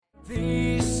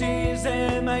This is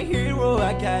My Hero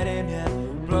Academia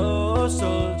Plus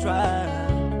Ultra.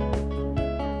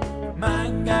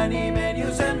 Manga, anime,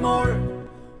 news and more.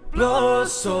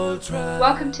 Plus Ultra.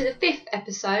 Welcome to the 5th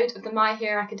episode of the My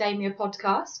Hero Academia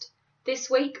podcast. This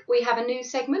week we have a new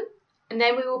segment, and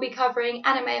then we will be covering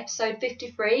anime episode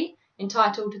 53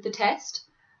 entitled The Test.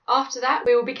 After that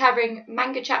we will be covering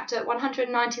manga chapter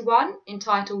 191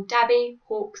 entitled Dabi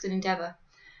Hawks Endeavor.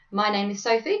 My name is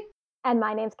Sophie. And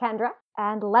my name's Kendra.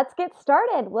 And let's get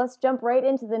started. Let's jump right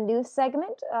into the news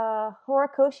segment.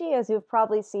 Horikoshi, as you've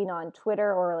probably seen on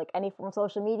Twitter or like any form of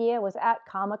social media, was at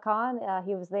Comic-Con.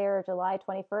 He was there July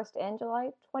 21st and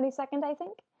July 22nd, I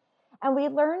think. And we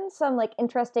learned some like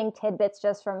interesting tidbits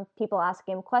just from people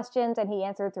asking him questions, and he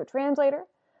answered through a translator.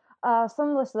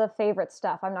 Some of the favorite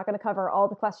stuff. I'm not going to cover all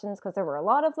the questions because there were a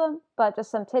lot of them, but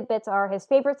just some tidbits are his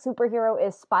favorite superhero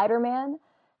is Spider-Man,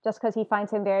 just because he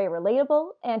finds him very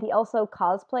relatable, and he also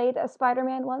cosplayed as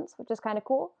Spider-Man once, which is kind of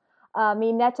cool.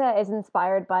 Mineta is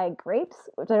inspired by grapes,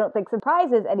 which I don't think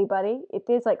surprises anybody. It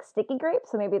is like sticky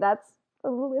grapes, so maybe that's a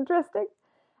little interesting.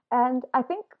 And I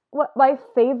think what my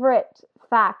favorite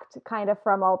fact kind of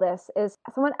from all this is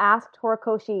someone asked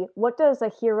Horikoshi, what does a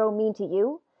hero mean to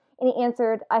you? And he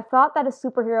answered, I thought that a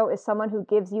superhero is someone who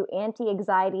gives you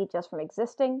anti-anxiety just from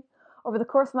existing. Over the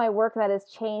course of my work, that has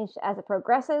changed as it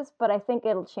progresses, but I think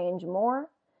it'll change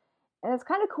more. And it's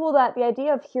kind of cool that the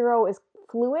idea of hero is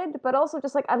fluid, but also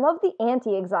just like, I love the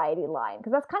anti-anxiety line,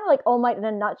 because that's kind of like All Might in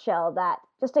a nutshell, that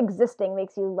just existing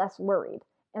makes you less worried.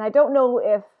 And I don't know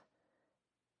if...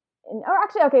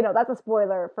 that's a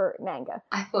spoiler for manga.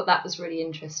 I thought that was really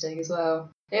interesting as well.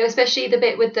 Especially the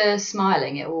bit with the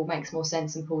smiling, it all makes more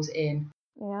sense and pulls it in.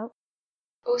 Yeah.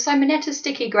 Also, Mineta's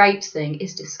sticky grapes thing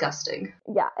is disgusting.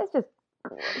 Yeah, it's just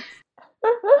gross.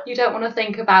 You don't want to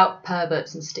think about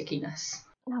perverts and stickiness.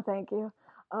 No, thank you.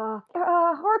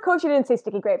 Horikoshi didn't say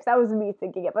sticky grapes. That was me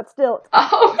thinking it, but still.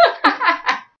 Oh!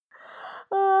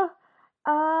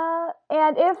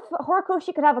 And if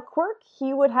Horikoshi could have a quirk,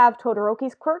 he would have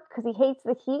Todoroki's quirk, because he hates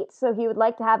the heat, so he would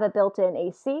like to have a built-in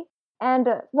AC. And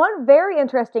one very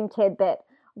interesting tidbit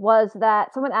was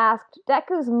that someone asked,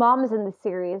 Deku's mom is in the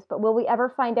series, but will we ever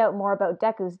find out more about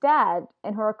Deku's dad?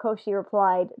 And Horikoshi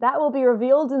replied, that will be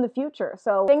revealed in the future.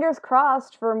 So fingers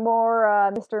crossed for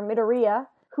more Mr. Midoriya.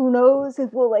 Who knows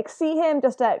if we'll see him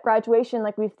just at graduation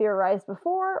like we've theorized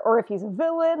before, or if he's a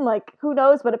villain, who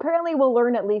knows, but apparently we'll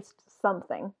learn at least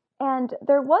something. And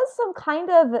there was some kind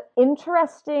of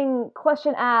interesting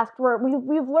question asked where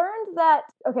we've learned that,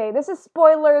 okay, this is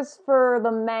spoilers for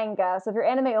the manga, so if you're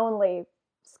anime only,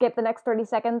 skip the next 30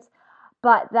 seconds,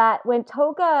 but that when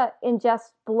Toga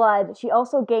ingests blood, she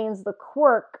also gains the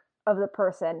quirk of the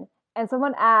person. And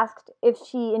someone asked if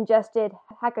she ingested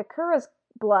Hakakura's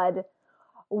blood,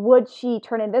 would she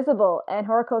turn invisible? And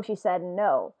Horikoshi said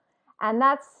no. And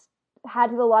that's had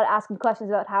people a lot asking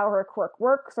questions about how her quirk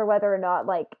works, or whether or not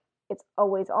it's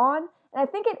always on. And I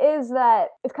think it is that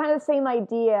it's kind of the same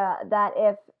idea that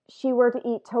if she were to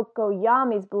eat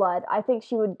Tokoyami's blood, I think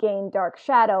she would gain Dark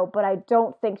Shadow, but I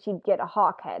don't think she'd get a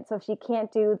hawk head. So she can't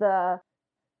do the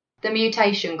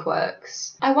mutation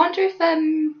quirks. I wonder if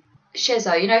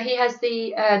Shizo, he has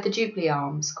the Dupli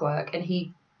arms quirk, and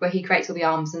where he creates all the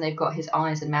arms and they've got his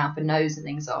eyes and mouth and nose and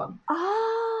things on.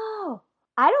 Oh,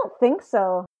 I don't think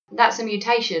so. That's a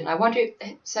mutation. I wonder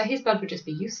so his blood would just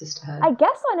be useless to her. I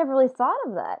guess I never really thought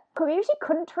of that. Maybe she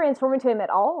couldn't transform into him at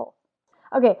all.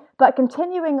 Okay, but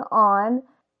continuing on,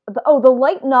 the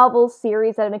light novel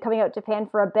series that have been coming out in Japan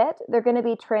for a bit, they're going to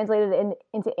be translated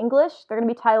into English. They're going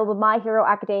to be titled My Hero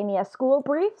Academia School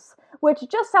Briefs, which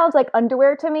just sounds like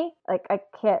underwear to me. I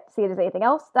can't see it as anything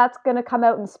else. That's going to come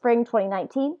out in spring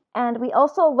 2019. And we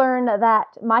also learned that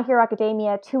My Hero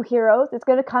Academia 2 Heroes is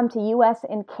going to come to US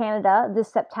and Canada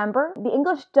this September. The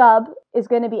English dub is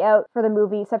going to be out for the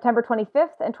movie September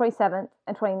 25th and 27th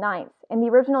and 29th. And the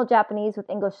original Japanese with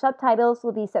English subtitles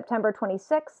will be September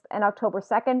 26th and October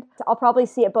 2nd. So I'll probably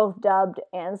see it both dubbed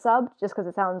and subbed, just because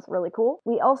it sounds really cool.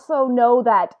 We also know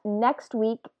that next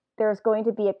week there's going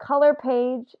to be a color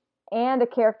page and a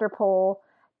character poll,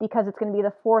 because it's going to be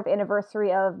the 4th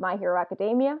anniversary of My Hero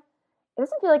Academia. It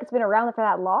doesn't feel like it's been around for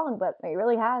that long, but it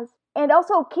really has. And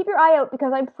also, keep your eye out,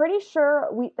 because I'm pretty sure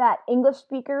that English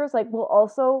speakers will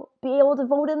also be able to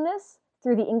vote in this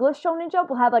through the English Shonen Jump.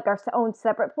 We'll have our own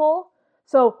separate poll.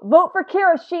 So vote for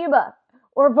Kirishima,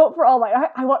 or vote for All Might.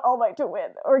 I want All Might to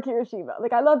win, or Kirishima.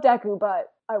 I love Deku,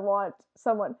 but I want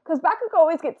someone, because Bakugo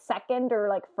always gets second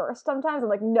or first sometimes.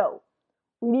 I'm no,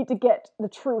 we need to get the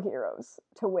true heroes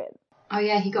to win. Oh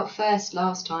yeah, he got first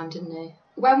last time, didn't he?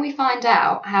 When we find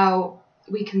out how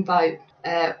we can vote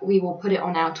we will put it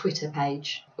on our Twitter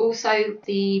page. Also,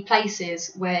 the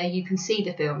places where you can see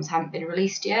the films haven't been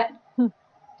released yet.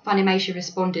 Funimation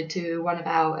responded to one of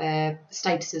our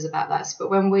statuses about that, but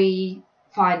when we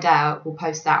find out, we'll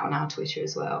post that on our Twitter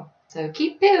as well. So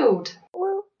keep build!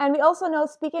 Woo. And we also know,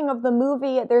 speaking of the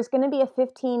movie, there's going to be a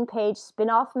 15-page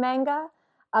spin-off manga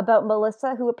about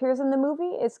Melissa who appears in the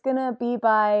movie. It's going to be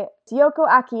by Yoko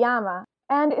Akiyama.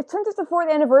 And since it's the 4th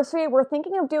anniversary, we're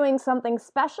thinking of doing something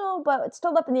special, but it's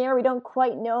still up in the air. We don't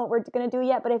quite know what we're going to do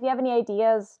yet. But if you have any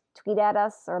ideas, tweet at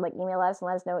us or email us and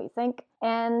let us know what you think.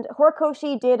 And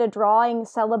Horikoshi did a drawing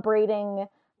celebrating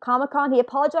Comic-Con. He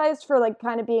apologized for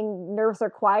kind of being nervous or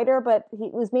quieter, but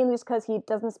it was mainly just because he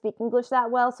doesn't speak English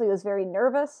that well, so he was very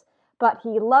nervous. But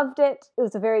he loved it. It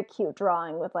was a very cute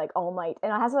drawing with All Might.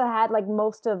 And it also had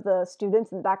most of the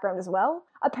students in the background as well.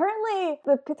 Apparently,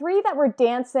 the 3 that were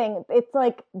dancing, it's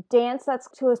dance that's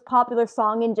to his popular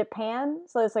song in Japan.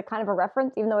 So it's kind of a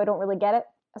reference, even though I don't really get it.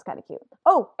 That's kind of cute.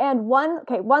 Oh, and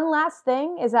one last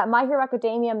thing is that My Hero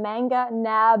Academia manga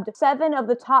nabbed 7 of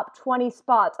the top 20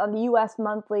 spots on the US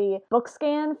monthly book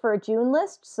scan for a June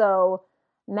list. So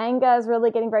manga is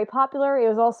really getting very popular. It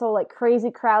was also crazy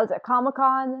crowds at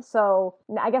Comic-Con. So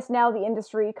I guess now the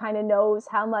industry kind of knows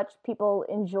how much people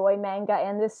enjoy manga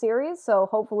and this series. So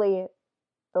hopefully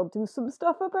they'll do some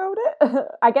stuff about it.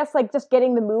 I guess just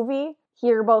getting the movie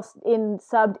here both in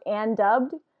subbed and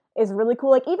dubbed is really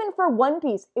cool. Even for One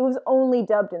Piece, it was only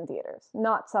dubbed in theaters,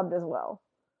 not subbed as well.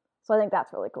 So I think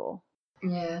that's really cool.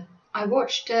 Yeah. I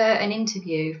watched an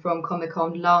interview from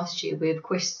Comic-Con last year with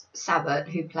Chris Sabat,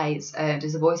 who plays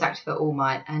is a voice actor for All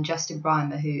Might, and Justin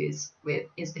Brimer, who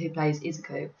plays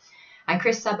Izuku. And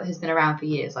Chris Sabat has been around for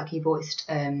years. He voiced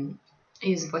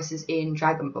his voices in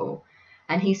Dragon Ball,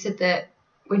 and he said that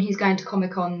when he's going to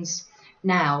Comic-Cons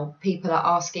now, people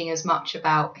are asking as much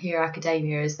about Hero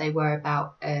Academia as they were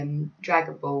about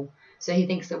Dragon Ball. So he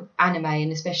thinks that anime,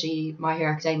 and especially My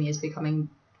Hero Academia, is becoming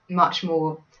much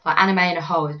more, anime in a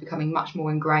whole is becoming much more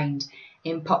ingrained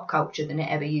in pop culture than it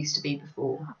ever used to be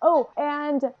before. Oh,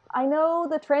 and I know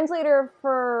the translator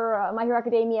for My Hero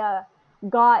Academia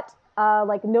got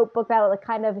notebook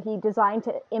that he designed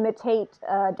to imitate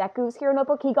Deku's Hero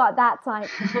notebook. He got that signed.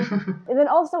 And then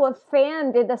also a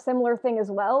fan did a similar thing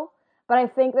as well. But I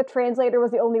think the translator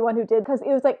was the only one who did, because it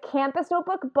was campus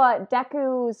notebook, but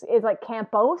Deku's is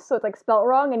campos, so it's spelled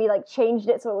wrong, and he changed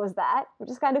it so it was that, which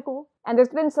is kind of cool. And there's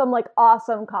been some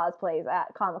awesome cosplays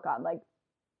at Comic-Con,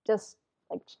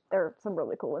 there are some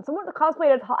really cool ones. Someone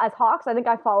cosplayed as Hawks. I think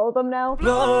I follow them now.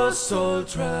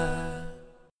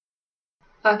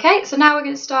 Okay, so now we're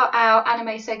going to start our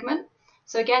anime segment.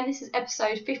 So again, this is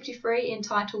episode 53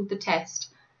 entitled The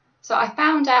Test. So I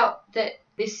found out that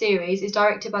this series is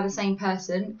directed by the same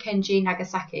person, Kenji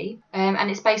Nagasaki,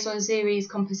 and it's based on a series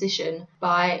composition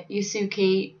by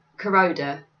Yusuke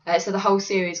Kuroda. So the whole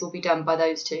series will be done by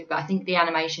those two, but I think the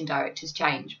animation director's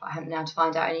changed, but I haven't been able to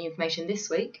find out any information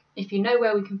this week. If you know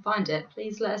where we can find it,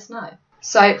 please let us know.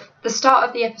 So the start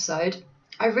of the episode,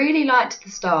 I really liked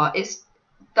the start. It's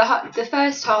the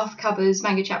first half covers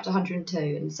manga chapter 102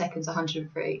 and the second's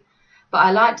 103. But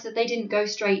I liked that they didn't go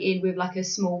straight in with a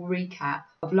small recap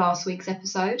of last week's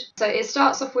episode. So it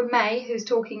starts off with Mei, who's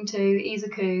talking to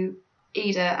Izuku,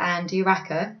 Ida and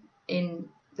Uraka in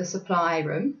the supply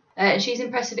room. And she's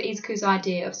impressed with Izuku's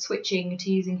idea of switching to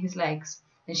using his legs.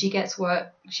 And she gets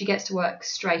to work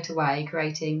straight away,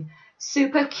 creating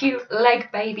super cute leg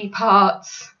baby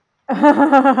parts.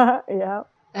 Yeah.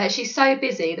 She's so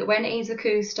busy that when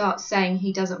Izuku starts saying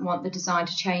he doesn't want the design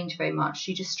to change very much,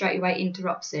 she just straight away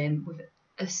interrupts him with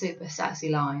a super sassy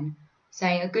line,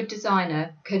 saying a good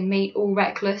designer can meet all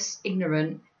reckless,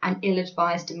 ignorant, and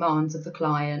ill-advised demands of the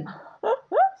client.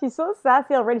 She's so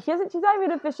sassy already. She's not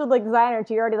even an official designer, and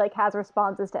she already has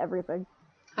responses to everything.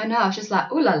 I know, I was just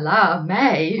ooh la la,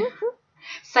 May.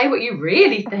 Say what you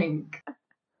really think.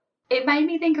 It made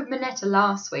me think of Mineta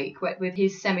last week with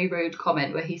his semi-rude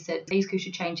comment where he said Izuku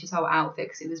should change his whole outfit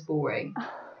because it was boring.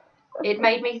 It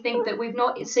made me think that we've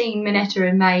not seen Mineta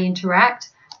and May interact,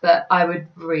 but I would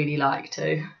really like to.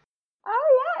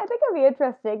 Oh yeah, I think it'd be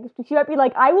interesting. She might be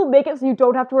I will make it so you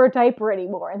don't have to wear a diaper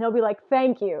anymore. And he'll be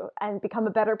thank you, and become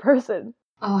a better person.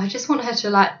 Oh, I just want her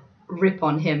to rip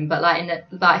on him, but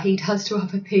like he does to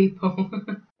other people.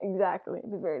 Exactly,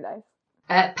 it'd be very nice.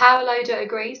 Power Loader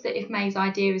agrees that if May's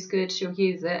idea is good, she'll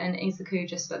use it, and Izuku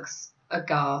just looks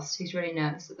aghast. He's really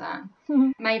nervous at that.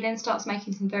 May then starts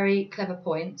making some very clever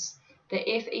points, that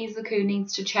if Izuku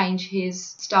needs to change his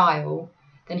style,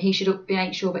 then he should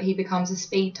make sure that he becomes a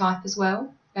speed type as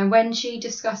well. And when she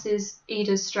discusses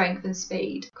Ida's strength and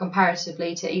speed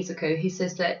comparatively to Izuku, he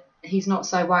says that he's not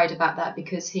so worried about that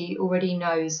because he already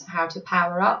knows how to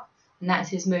power up, and that's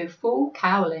his move, full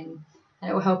cowling,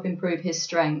 and it will help improve his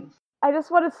strength. I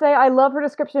just want to say I love her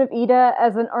description of Ida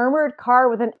as an armored car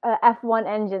with an F1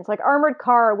 engine. It's like armored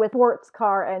car with sports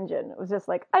car engine. It was just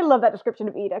like, I love that description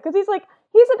of Ida because he's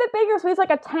a bit bigger, so he's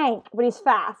like a tank, but he's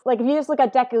fast. Like if you just look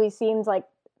at Deku, he seems like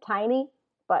tiny,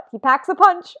 but he packs a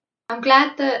punch. I'm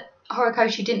glad that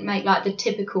Horikoshi didn't make like the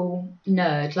typical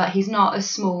nerd. Like he's not a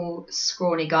small,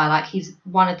 scrawny guy. Like he's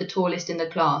one of the tallest in the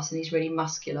class and he's really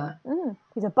muscular.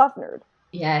 He's a buff nerd.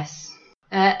 Yes.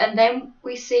 And then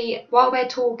we see, while they're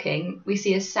talking, we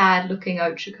see a sad-looking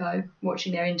Ochako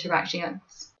watching their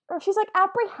interactions. Or she's like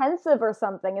apprehensive or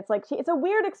something. It's like it's a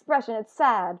weird expression. It's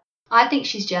sad. I think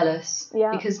she's jealous.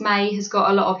 Yeah. Because May has got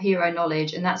a lot of hero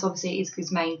knowledge, and that's obviously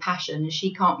Izuku's main passion, and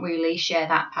she can't really share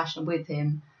that passion with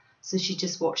him. So she's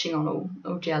just watching on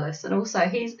all jealous. And also,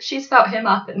 she's felt him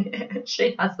up, and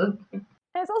she hasn't.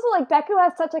 And it's also like Deku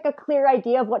has such like a clear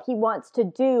idea of what he wants to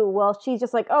do, while she's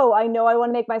just like, oh, I know I want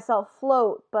to make myself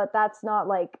float, but that's not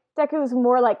like Deku's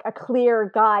more like a clear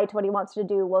guide to what he wants to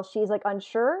do, while she's like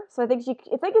unsure. So I think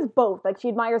it's both. Like she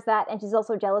admires that, and she's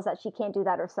also jealous that she can't do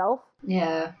that herself.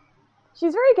 Yeah.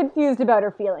 She's very confused about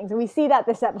her feelings, and we see that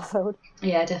this episode.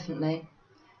 Yeah, definitely.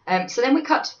 So then we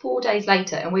cut to 4 days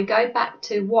later, and we go back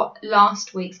to what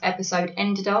last week's episode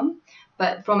ended on,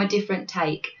 but from a different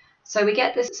take. So we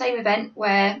get the same event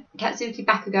where Katsuki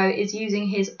Bakugo is using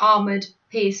his armoured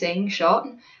piercing shot,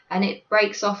 and it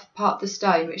breaks off part of the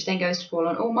stone, which then goes to fall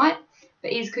on All Might.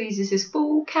 But Izuku uses his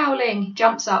full cowling, he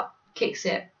jumps up, kicks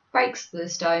it, breaks the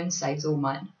stone, saves All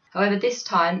Might. However, this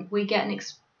time we get an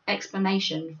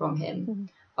explanation from him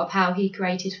of how he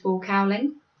created full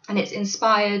cowling, and it's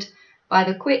inspired by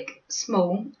the quick,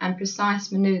 small, and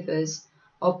precise manoeuvres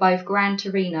of both Gran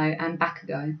Torino and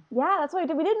Bakugo. Yeah, that's what we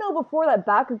did. We didn't know before that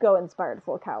Bakugo inspired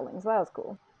full cowling, so that was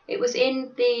cool. It was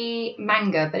in the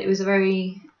manga, but it was a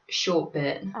very short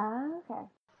bit. Ah, okay.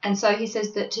 And so he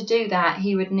says that to do that,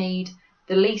 he would need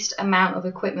the least amount of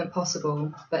equipment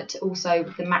possible, but also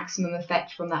the maximum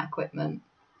effect from that equipment.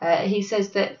 He says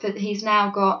that he's now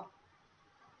got...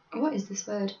 What is this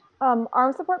word?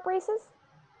 Arm support braces?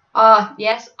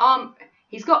 Yes,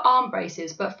 he's got arm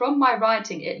braces, but from my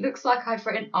writing, it looks like I've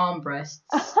written arm breasts.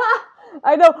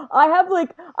 I know.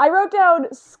 I wrote down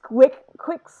squick,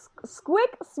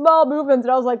 small movements,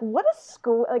 and I was like, what is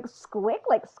squick,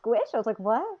 like squish? I was like,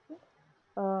 what?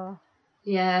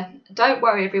 Yeah, don't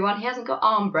worry, everyone. He hasn't got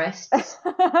arm breasts.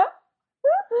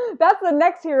 That's the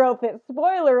next hero fit.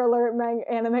 Spoiler alert,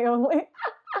 anime only.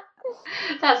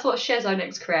 That's what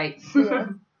Shezonix creates. Yeah.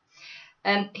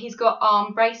 He's got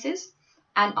arm braces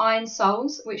and iron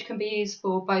soles, which can be used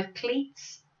for both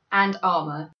cleats and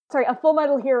armour. Sorry, a Full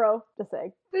Metal hero, just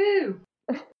saying. Woo!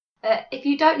 If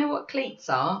you don't know what cleats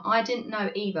are, I didn't know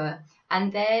either.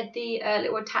 And they're the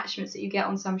little attachments that you get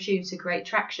on some shoes to create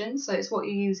traction. So it's what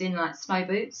you use in like snow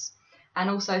boots and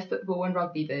also football and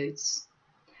rugby boots.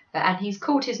 And he's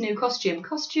called his new Costume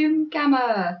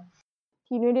Gamma.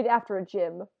 He named it after a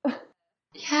gym.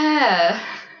 Yeah.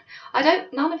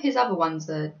 None of his other ones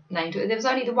are named. There was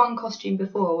only the one costume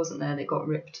before, wasn't there, that got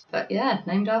ripped. But yeah,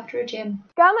 named after a gym.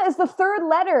 Gamma is the third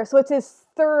letter, so it's his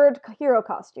third hero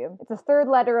costume. It's the third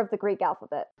letter of the Greek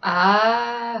alphabet.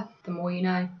 Ah, the more you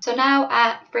know. So now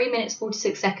at 3 minutes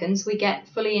 46 seconds, we get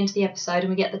fully into the episode and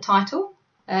we get the title.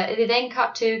 They then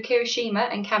cut to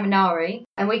Kirishima and Kaminari,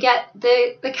 and we get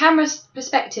the camera's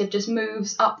perspective just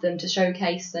moves up them to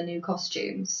showcase the new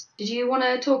costumes. Did you want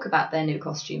to talk about their new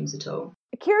costumes at all?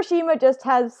 Kirishima just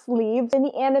has sleeves. In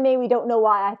the anime, we don't know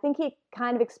why. I think he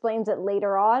kind of explains it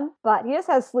later on, but he just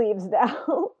has sleeves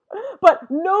now.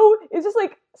 But no, it's just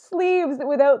like sleeves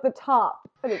without the top.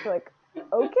 And it's like,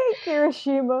 okay,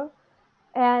 Kirishima.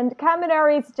 And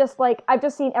Kaminari's just like, I've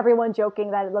just seen everyone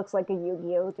joking that it looks like a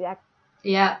Yu-Gi-Oh deck.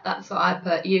 Yeah, that's what I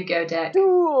put, Yu-Gi-Oh deck.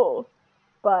 Cool.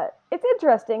 But it's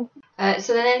interesting.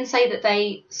 So they then say that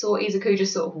they saw Izuku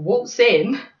just sort of waltz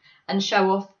in and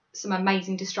show off some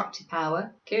amazing destructive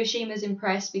power. Kirishima's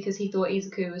impressed because he thought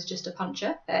Izuku was just a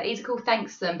puncher. Izuku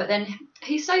thanks them, but then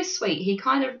he's so sweet. He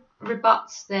kind of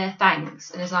rebuts their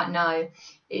thanks and is like, no,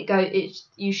 it's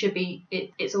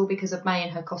all because of May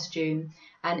and her costume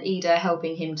and Ida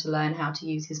helping him to learn how to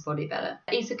use his body better.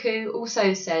 Izuku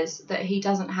also says that he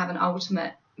doesn't have an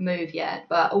ultimate move yet,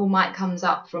 but All Might comes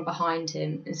up from behind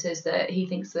him and says that he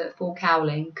thinks that full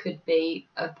cowling could be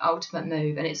an ultimate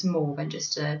move and it's more than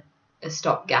just a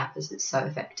stopgap as it's so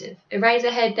effective.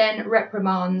 Eraserhead then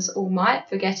reprimands All Might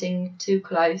for getting too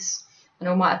close, and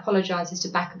All Might apologises to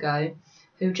Bakugo,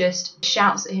 who just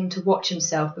shouts at him to watch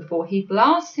himself before he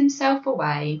blasts himself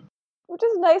away. Which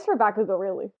is nice for Bakugo,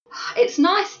 really. It's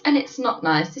nice and it's not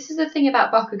nice. This is the thing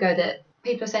about Bakugo that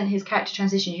people are saying his character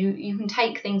transition. You can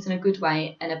take things in a good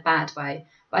way and a bad way.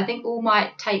 But I think All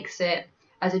Might takes it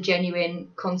as a genuine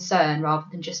concern rather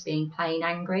than just being plain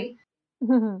angry.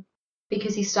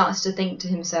 Because he starts to think to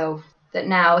himself that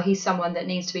now he's someone that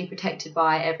needs to be protected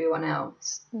by everyone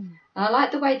else. And I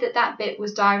like the way that bit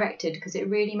was directed, because it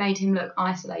really made him look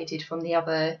isolated from the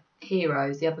other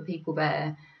heroes, the other people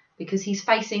there, because he's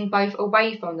facing both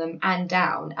away from them and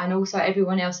down, and also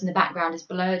everyone else in the background is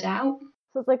blurred out.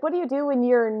 So it's like, what do you do when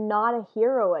you're not a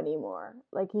hero anymore?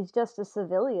 Like, he's just a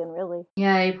civilian, really.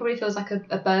 Yeah, he probably feels like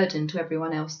a burden to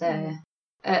everyone else there.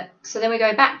 So then we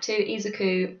go back to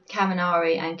Izuku,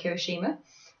 Kaminari and Kirishima.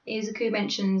 Izuku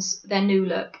mentions their new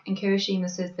look, and Kirishima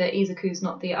says that Izuku's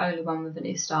not the only one with a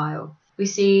new style. We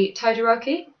see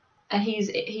Todoroki, and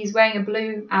he's wearing a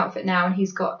blue outfit now, and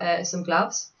he's got some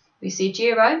gloves. We see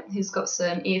Jiro, who's got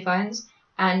some earphones,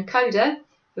 and Koda,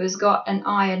 who has got an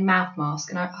eye and mouth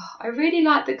mask. And I really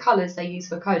like the colours they use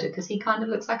for Koda, because he kind of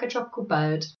looks like a tropical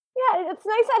bird. Yeah, it's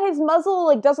nice that his muzzle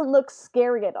like doesn't look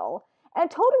scary at all. And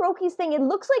Todoroki's thing, it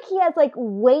looks like he has like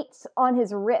weights on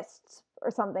his wrists or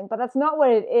something, but that's not what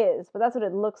it is, but that's what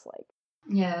it looks like.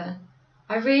 Yeah.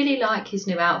 I really like his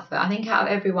new outfit. I think out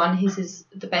of everyone, his is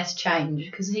the best change,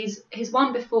 because his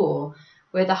one before,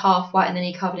 with the half white and then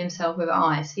he covered himself with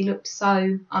ice, he looked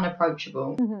so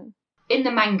unapproachable. In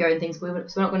the manga and things, so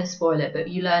we're not going to spoil it, but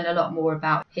you learn a lot more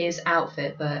about his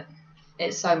outfit, but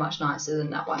it's so much nicer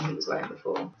than that one he was wearing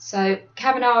before. So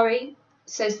Kaminari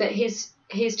says that his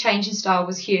change in style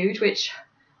was huge, which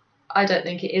I don't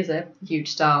think it is a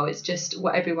huge style. It's just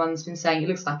what everyone's been saying. It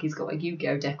looks like he's got a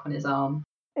Yu-Gi-Oh deck on his arm.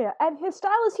 Yeah, and his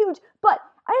style is huge, but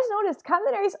I just noticed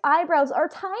Kaminari's eyebrows are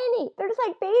tiny. They're just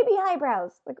like baby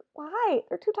eyebrows. Like, why?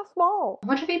 They're too small. I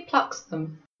wonder if he plucks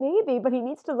them. Maybe, but he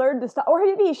needs to learn to stop. Or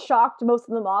maybe he shocked most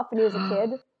of them off when he was a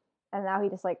kid, and now he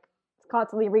just like is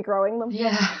constantly regrowing them.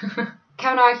 Yeah.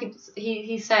 Kaminari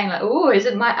he's saying like, "Oh,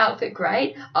 isn't my outfit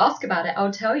great? Ask about it.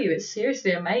 I'll tell you. It's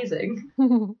seriously amazing."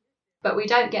 But we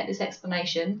don't get this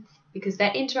explanation, because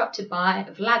they're interrupted by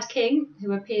Vlad King,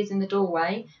 who appears in the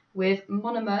doorway with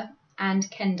Monoma and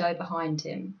Kendo behind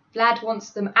him. Vlad wants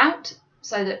them out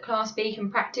so that Class B can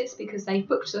practice, because they've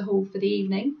booked the hall for the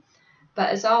evening.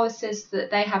 But Azawa says that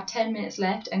they have 10 minutes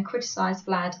left and criticise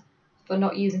Vlad for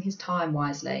not using his time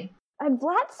wisely. And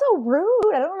Vlad's so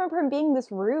rude. I don't remember him being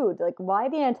this rude. Like, why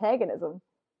the antagonism?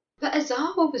 But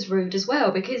Azawa was rude as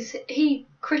well, because he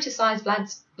criticised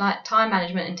Vlad's time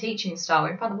management and teaching style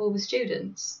in front of all the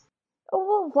students.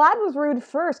 Oh, well, Vlad was rude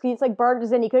first, because he's like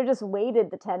barges in. He could have just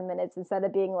waited the 10 minutes instead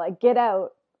of being like, get out.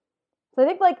 So I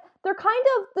think like they're kind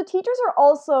of, the teachers are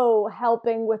also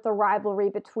helping with the rivalry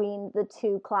between the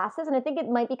two classes. And I think it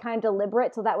might be kind of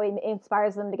deliberate, so that way it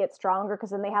inspires them to get stronger, because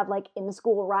then they have like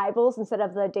in-school rivals instead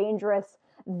of the dangerous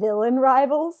villain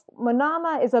rivals.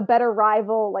 Monama is a better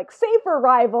rival, like safer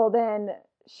rival than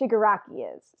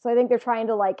Shigaraki is. So I think they're trying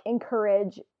to like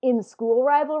encourage in-school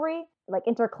rivalry, like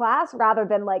interclass, rather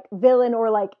than like villain or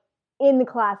like in the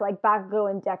class, like Bakugo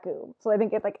and Deku. So I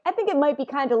think it might be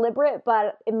kind of deliberate,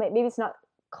 but maybe it's not.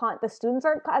 The students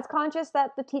aren't as conscious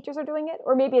that the teachers are doing it,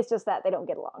 or maybe it's just that they don't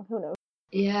get along. Who knows?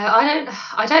 Yeah,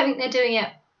 I don't think they're doing it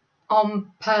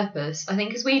on purpose. I think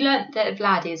because we learnt that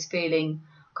Vlad is feeling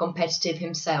competitive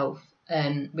himself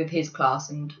with his class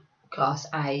and Class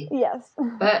A. Yes.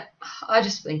 But I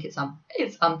just think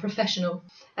it's unprofessional.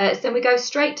 So then we go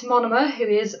straight to Monoma, who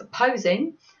is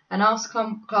posing, and ask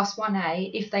Class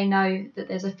 1A if they know that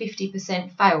there's a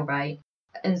 50% fail rate,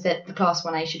 and that the Class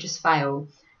 1A should just fail.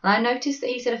 And I noticed that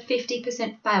he said a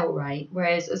 50% fail rate,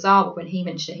 whereas Azawa, when he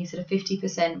mentioned it, he said a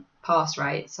 50% pass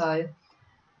rate. So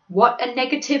what a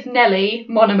negative Nelly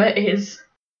Monoma is.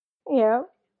 Yeah.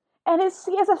 And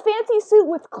he has a fancy suit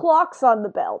with clocks on the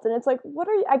belt. And it's like, what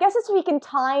are you? I guess it's so he can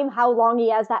time how long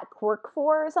he has that quirk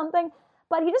for or something.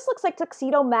 But he just looks like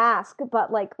Tuxedo Mask,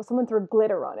 but like someone threw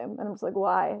glitter on him. And I'm just like,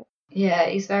 why? Yeah,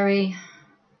 he's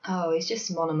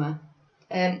just Monoma.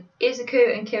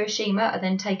 Izuku and Kirishima are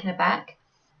then taken aback.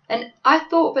 And I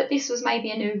thought that this was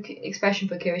maybe a new expression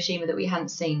for Kirishima that we hadn't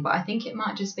seen, but I think it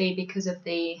might just be because of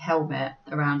the helmet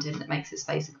around him that makes his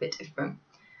face a bit different.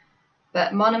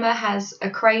 But Monoma has a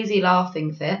crazy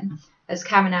laughing fit as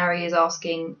Kaminari is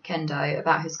asking Kendo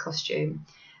about his costume.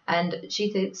 And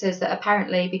she says that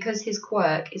apparently because his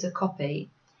quirk is a copy,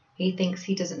 he thinks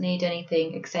he doesn't need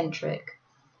anything eccentric.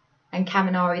 And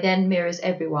Kaminari then mirrors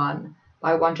everyone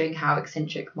by wondering how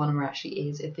eccentric Monoma actually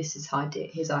is, if this is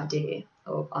his idea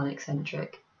of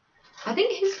uneccentric. I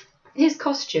think his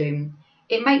costume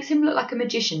It makes him look like a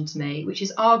magician to me, which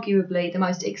is arguably the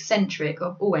most eccentric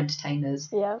of all entertainers,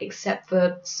 except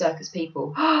for circus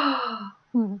people.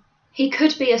 He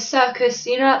could be a circus,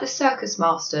 like the circus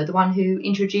master, the one who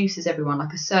introduces everyone,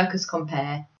 like a circus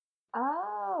compere.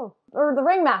 Oh, or the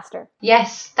ringmaster.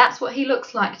 Yes, that's what he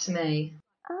looks like to me.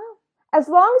 Oh. As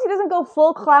long as he doesn't go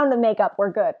full clown to makeup,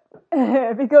 we're good.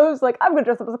 If he goes like, I'm going to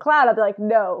dress up as a clown, I'll be like,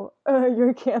 no,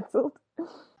 you're cancelled.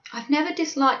 I've never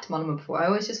disliked Monomer before. I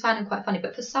always just found him quite funny.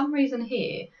 But for some reason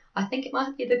here, I think it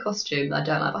might be the costume that I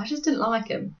don't like. But I just didn't like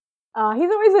him.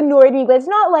 He's always annoyed me, but it's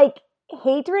not like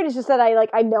hatred. It's just that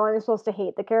I know I'm supposed to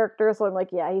hate the character, so I'm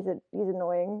like, yeah, he's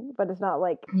annoying. But it's not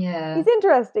like, he's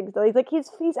interesting still. He's like,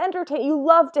 he's entertaining. You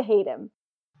love to hate him.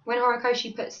 When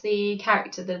Horikoshi puts the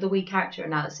character, the wee character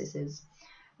analyses,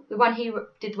 the one he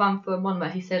did one for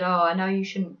Monomer, he said, I know you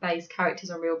shouldn't base characters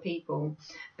on real people,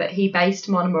 but he based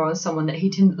Monomer on someone that he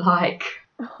didn't like.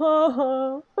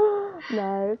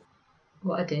 Nice.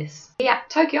 What a diss. Yeah,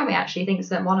 Tokiomi actually thinks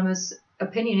that Monomer's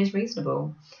opinion is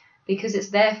reasonable because it's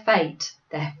their fate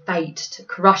to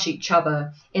crush each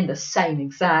other in the same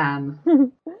exam.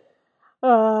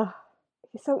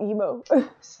 He's so emo.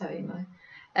 So emo.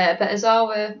 But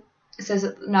Azawa says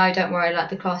that, no, don't worry, like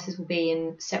the classes will be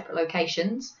in separate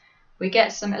locations. We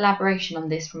get some elaboration on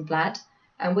this from Vlad,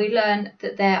 and we learn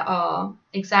that there are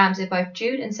exams in both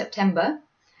June and September,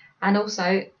 and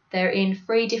also they're in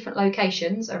 3 different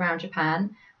locations around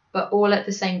Japan, but all at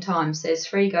the same time. So there's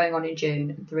 3 going on in June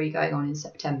and 3 going on in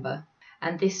September.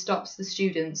 And this stops the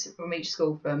students from each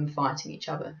school from fighting each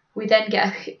other. We then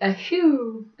get a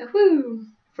whoo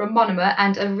from Monomer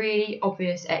and a really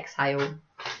obvious exhale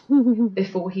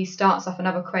before he starts off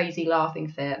another crazy laughing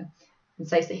fit and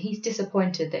says that he's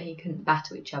disappointed that he couldn't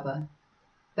battle each other.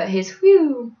 But his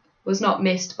whew was not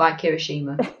missed by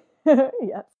Kirishima.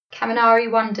 Yes. Kaminari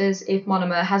wonders if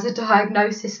Monomer has a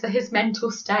diagnosis for his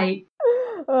mental state.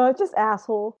 Just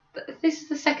asshole. But this is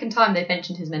the second time they've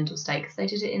mentioned his mental state, because they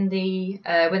did it in the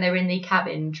when they were in the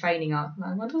cabin training up.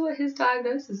 I wonder what his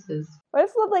diagnosis is. I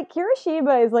just love, like,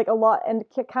 Kirishima is, like, a lot, and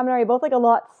Kaminari both, like, a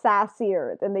lot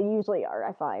sassier than they usually are,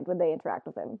 I find, when they interact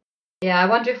with him. Yeah, I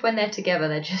wonder if when they're together,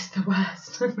 they're just the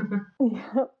worst.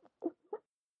 Yeah.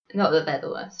 Not that they're the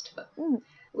worst, but...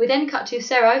 We then cut to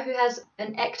Sero, who has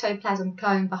an ectoplasm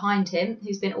clone behind him,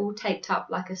 who's been all taped up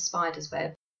like a spider's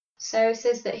web. Sero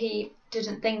says that he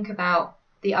didn't think about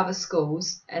the other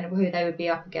schools and who they would be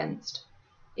up against.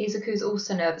 Izuku's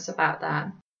also nervous about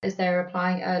that, as they're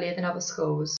applying earlier than other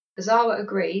schools. Ozawa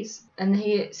agrees, and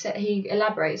he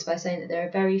elaborates by saying that there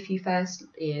are very few first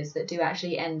years that do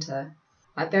actually enter.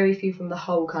 Like, very few from the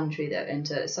whole country that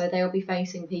enter. So they'll be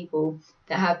facing people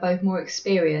that have both more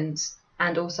experience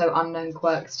and also unknown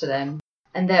quirks to them.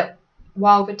 And that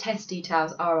while the test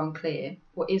details are unclear,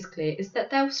 what is clear is that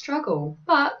they'll struggle.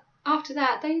 But after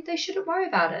that, they shouldn't worry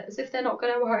about it, as if they're not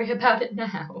going to worry about it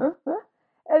now.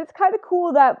 And it's kind of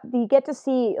cool that you get to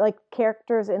see, like,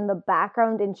 characters in the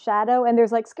background in shadow, and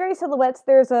there's, like, scary silhouettes.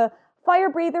 There's a fire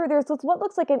breather. There's what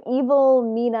looks like an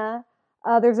evil Mina.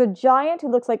 There's a giant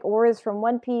who looks like Oris from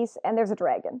One Piece, and there's a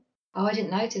dragon. Oh, I didn't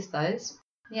notice those.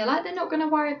 Yeah, like, they're not going to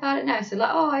worry about it now. So,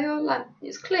 like, you're, like,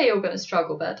 it's clear you're going to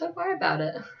struggle, but don't worry about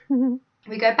it.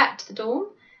 We go back to the dorm,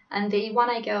 and the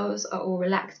 1A girls are all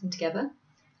relaxing together.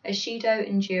 Ashido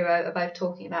and Jiro are both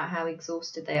talking about how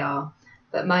exhausted they are,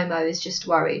 but Momo is just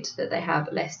worried that they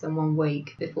have less than 1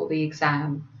 week before the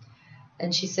exam.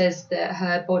 And she says that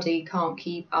her body can't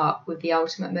keep up with the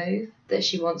ultimate move that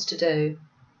she wants to do.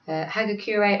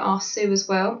 Hagakure asks Sue as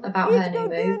well about her new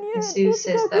move, and Sue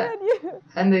says that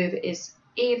her move is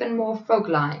even more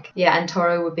frog-like. Yeah, and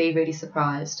Toro would be really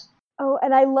surprised. Oh,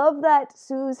 and I love that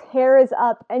Sue's hair is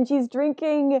up, and she's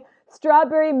drinking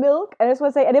strawberry milk. I just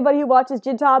want to say, anybody who watches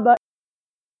Gintama,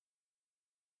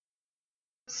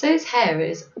 Sue's hair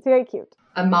is very cute.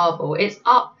 A marvel. It's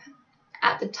up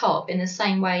at the top in the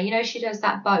same way. You know, she does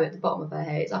that bow at the bottom of her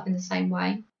hair. It's up in the same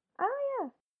way. Oh, yeah.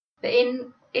 But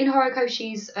in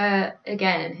Horikoshi's,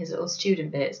 again, his little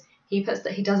student bits, he puts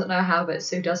that he doesn't know how, but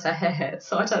Sue does her hair.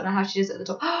 So I don't know how she does it at the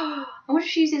top. I wonder if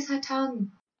she uses her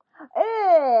tongue.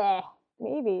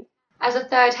 Maybe. As a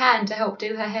third hand to help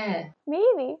do her hair.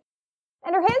 Maybe.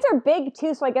 And her hands are big,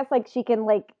 too, so I guess, like, she can,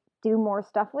 like, do more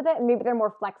stuff with it, and maybe they're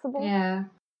more flexible. Yeah.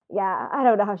 Yeah, I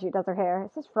don't know how she does her hair.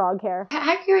 It's just frog hair.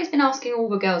 Hakure's been asking all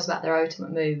the girls about their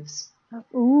ultimate moves.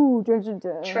 Ooh,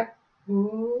 dun.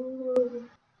 Ooh.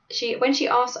 When she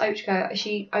asks Ochiko,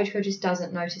 Ochiko just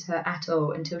doesn't notice her at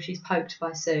all until she's poked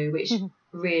by Sue, which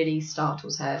really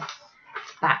startles her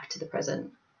back to the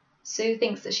present. Sue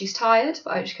thinks that she's tired,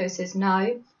 but Ochiko says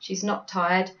no, she's not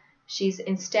tired. She's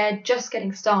instead just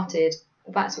getting started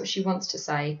that's what she wants to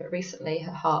say, but recently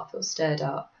her heart feels stirred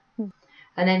up.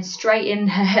 And then straight in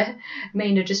there,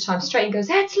 Mina just chimes straight and goes,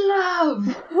 "It's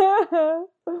love!"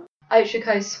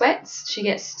 Ochako sweats. She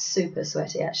gets super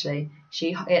sweaty, actually.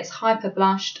 She gets hyper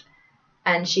blushed,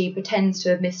 and she pretends to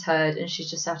have misheard, and she's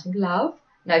just shouting, "Love?"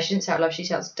 No, she didn't shout love, she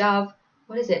shouts, "Dove."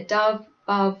 What is it? Dove,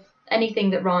 bove, anything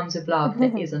that rhymes with love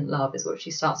that isn't love is what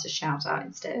she starts to shout out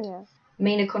instead. Yeah.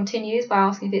 Mina continues by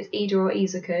asking if it's Ida or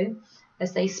Izuku,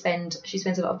 as she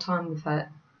spends a lot of time with her.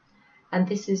 And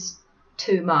this is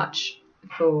too much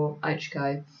for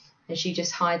Ochako, and she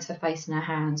just hides her face in her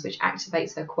hands, which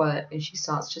activates her quirk, and she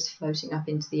starts just floating up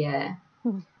into the air.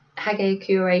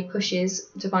 Hagekure pushes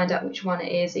to find out which one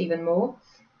it is even more,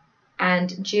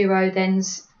 and Jiro then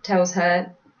tells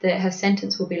her that her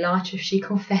sentence will be lighter if she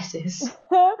confesses.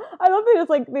 I love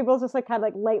they both just kind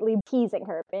of lightly teasing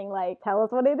her, being like, "Tell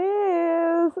us what it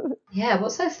is." Yeah,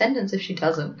 what's her sentence if she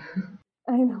doesn't?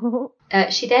 I know.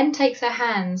 She then takes her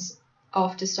hands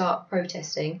off to start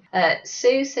protesting.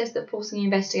 Sue says that forcing an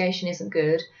investigation isn't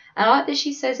good, and I like that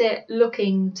she says it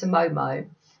looking to Momo,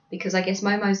 because I guess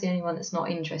Momo's the only one that's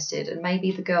not interested, and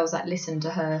maybe the girls that listen to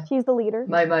her, she's the leader,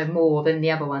 Momo, more than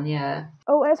the other one. Yeah.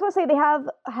 Oh, and I just want to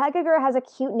say Hagegure has a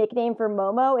cute nickname for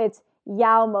Momo. It's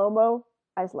Yao Momo.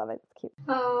 I just love it. It's cute.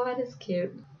 Oh, that is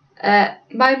cute.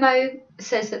 Momo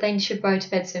says that they should go to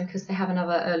bed soon because they have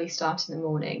another early start in the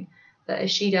morning, but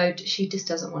Ashido, she just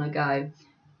doesn't want to go.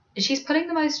 She's putting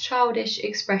the most childish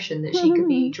expression that she could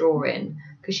be drawing,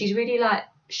 because she's really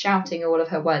shouting all of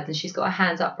her words, and she's got her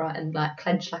hands upright and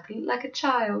clenched like a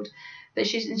child. But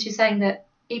she's saying that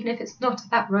even if it's not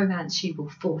about romance, she will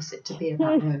force it to be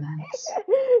about romance.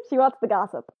 She wants the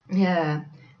gossip. Yeah.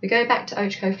 We go back to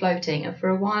Ochako floating, and for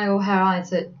a while her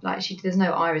eyes are there's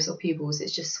no iris or pupils,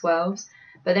 it's just swirls.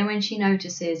 But then when she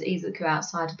notices Izuku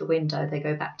outside of the window, they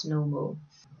go back to normal.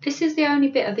 This is the only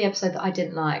bit of the episode that I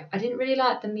didn't like. I didn't really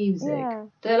like the music. Yeah.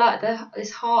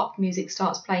 This harp music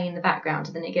starts playing in the background,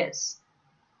 and then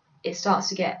it starts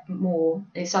to get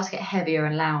heavier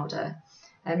and louder.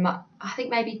 And I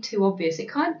think maybe too obvious. I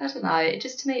don't know.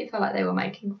 To me, it felt like they were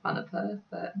making fun of her,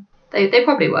 but they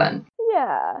probably weren't.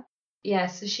 Yeah. Yeah,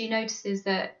 so she notices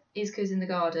that Izuku's in the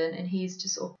garden, and he's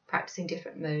just sort of practicing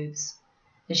different moves.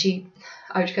 And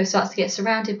Ochako starts to get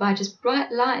surrounded by just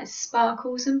bright lights,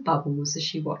 sparkles and bubbles as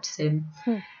she watches him.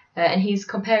 And he's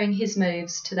comparing his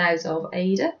moves to those of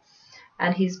Ada,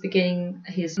 and he's beginning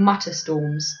his mutter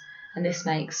storms, and this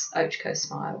makes Ochako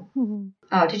smile.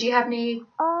 Oh, did you have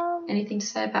anything to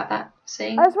say about that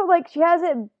scene? I just felt she has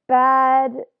it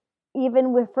bad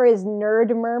even for his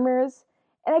nerd murmurs.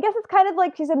 And I guess it's kind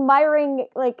of she's admiring,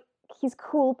 he's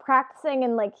cool practicing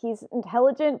and he's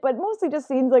intelligent, but mostly just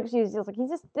seems like she's just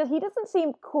he doesn't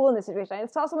seem cool in this situation. I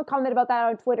saw someone comment about that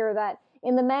on Twitter, that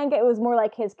in the manga it was more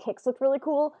like his kicks looked really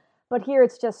cool, but here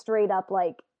it's just straight up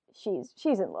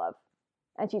she's in love,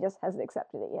 and she just hasn't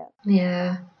accepted it yet.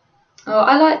 Yeah. Oh,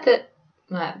 I like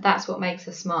that. That's what makes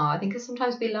her smile. I think because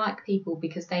sometimes we like people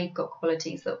because they've got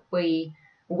qualities that we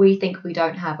think we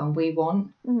don't have and we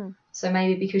want. So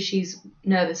maybe because she's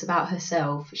nervous about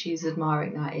herself, she's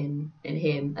admiring that in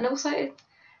him. And also,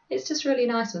 it's just really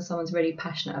nice when someone's really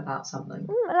passionate about something.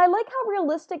 And I like how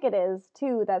realistic it is,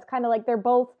 too. That's kind of they're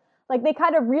both, they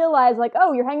kind of realize,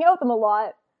 oh, you're hanging out with them a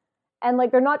lot. And,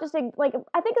 they're not just, I think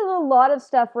there's a lot of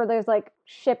stuff where there's,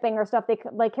 shipping or stuff.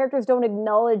 Characters don't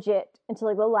acknowledge it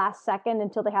until, the last second,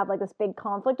 until they have, this big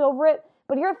conflict over it.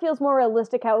 But here it feels more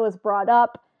realistic how it was brought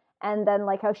up. And then,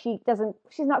 how she's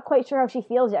not quite sure how she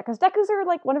feels yet. Because Deku's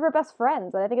one of her best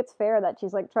friends. And I think it's fair that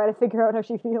she's, trying to figure out how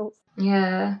she feels.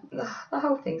 Yeah, the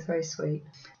whole thing's very sweet.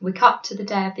 We cut to the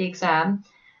day of the exam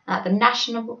at the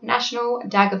National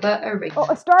Dagobah Arena. Oh,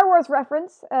 a Star Wars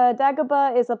reference.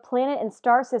 Dagobah is a planet and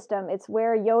star system. It's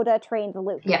where Yoda trained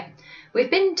Luke. Yeah. We've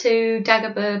been to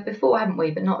Dagobah before, haven't we?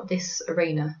 But not this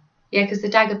arena. Yeah, because the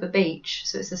Dagobah Beach,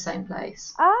 so it's the same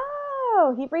place.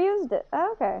 Oh, he reused it.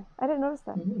 Oh, okay. I didn't notice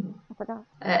that. I forgot.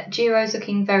 Jiro's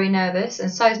looking very nervous,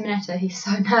 and so is Mineta. He's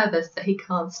so nervous that he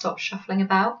can't stop shuffling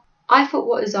about. I thought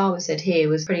what Ozawa said here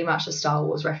was pretty much a Star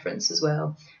Wars reference as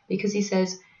well, because he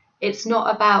says, it's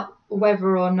not about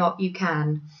whether or not you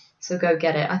can, so go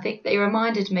get it. I think they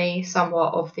reminded me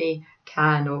somewhat of the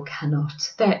can or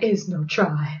cannot. There is no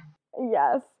try.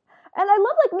 Yes. And I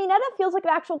love, Mineta feels like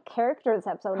an actual character this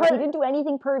episode. He didn't do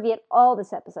anything pervy at all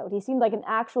this episode. He seemed like an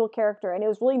actual character, and it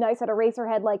was really nice at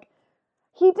Eraserhead.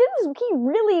 He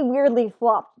really weirdly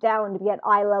flopped down to be at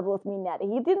eye level with Mineta.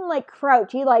 He didn't,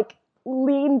 crouch. He,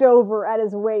 leaned over at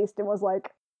his waist and was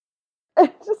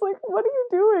just what are you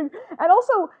doing? And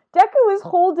also, Deku is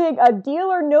holding a Deal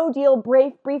or No Deal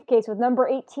briefcase with number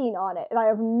 18 on it, and I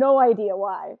have no idea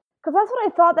why. Because that's what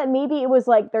I thought, that maybe it was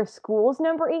like their school's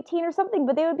number 18 or something,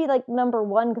 but they would be like number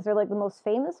 1 because they're like the most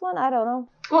famous one. I don't know.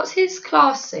 What's his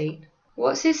class seat?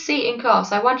 What's his seat in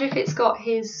class? I wonder if it's got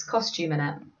his costume in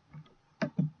it.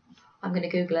 I'm going to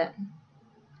Google it.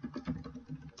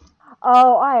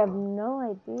 Oh, I have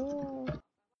no idea.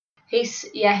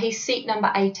 He's seat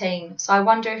number 18. So I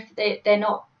wonder if they're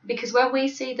not, because when we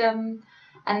see them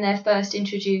and they're first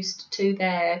introduced to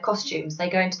their costumes, they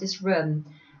go into this room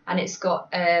and it's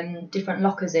got different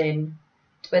lockers in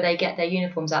where they get their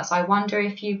uniforms out. So I wonder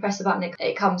if you press a button,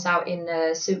 it comes out in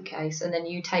a suitcase, and then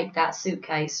you take that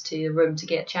suitcase to your room to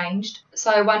get changed.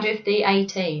 So I wonder if the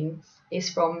 18 is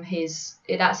from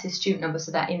that's his student number,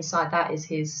 so that inside that is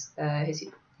his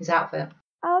outfit.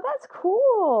 Oh, that's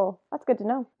cool. That's good to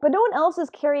know. But no one else is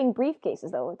carrying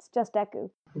briefcases, though. It's just Deku.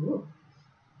 Ooh.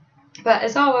 But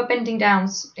Aizawa bending down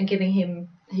and giving him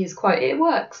his quote, it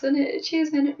works, and it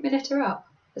cheers Mineta up.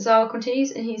 Aizawa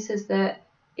continues, and he says that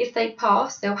if they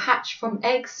pass, they'll hatch from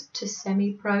eggs to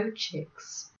semi-pro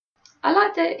chicks. I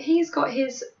like that he's got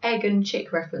his egg and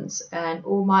chick reference, and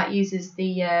All Might uses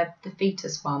the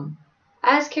fetus one.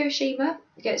 As Kirishima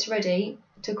gets ready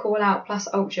to call out Plus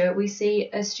Ultra, we see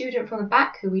a student from the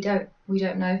back who we don't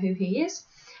know who he is,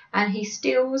 and he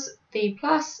steals the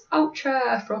Plus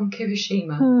Ultra from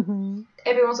Kirishima. Mm-hmm.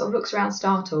 Everyone sort of looks around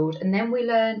startled, and then we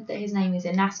learn that his name is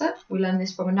Inasa. We learn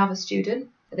this from another student.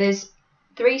 There's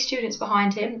 3 students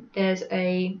behind him. There's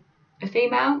a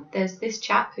female. There's this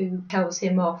chap who tells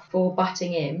him off for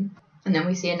butting in, and then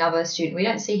we see another student. We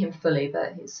don't see him fully,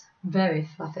 but he's very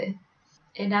fluffy.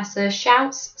 Inasa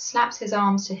shouts, slaps his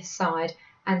arms to his side,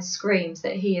 and screams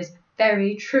that he is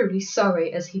very truly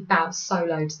sorry as he bows so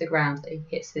low to the ground that he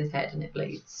hits his head and it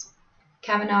bleeds.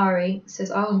 Kaminari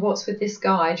says, "Oh, what's with this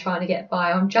guy trying to get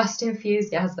by on just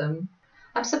enthusiasm?"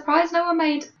 I'm surprised no one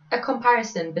made a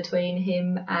comparison between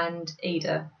him and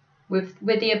Ida with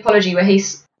the apology where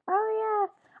he's... Oh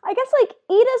yeah, I guess like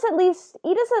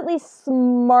Ida's at least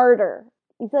smarter.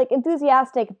 He's like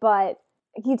enthusiastic, but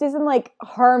he doesn't like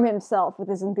harm himself with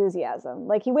his enthusiasm.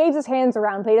 Like he waves his hands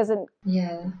around, but he doesn't.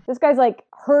 Yeah. This guy's like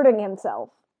hurting himself,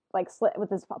 like with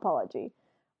his apology.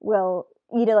 Well,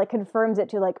 Ida like confirms it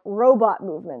to like robot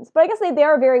movements, but I guess they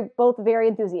are both very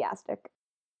enthusiastic.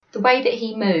 The way that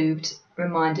he moved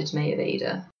reminded me of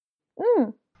Ida.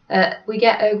 Mm. We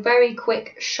get a very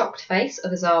quick shocked face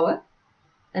of Aizawa,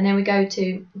 and then we go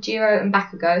to Jiro and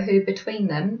Bakugo, who between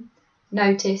them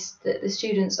noticed that the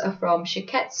students are from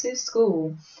Shiketsu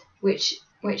School, which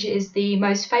is the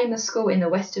most famous school in the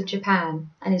west of Japan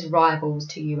and is rivals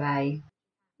to UA.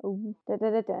 Ooh, da, da,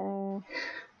 da, da.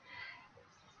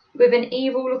 With an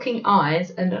evil-looking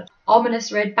eyes and an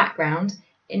ominous red background,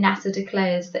 Inasa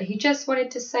declares that he just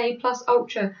wanted to say Plus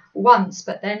Ultra once,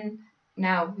 but then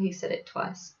now he said it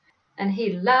twice. And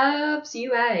he loves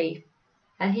UA.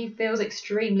 And he feels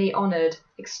extremely honoured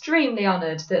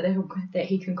that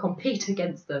he can compete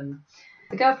against them.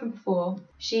 The girl from before,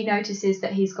 she notices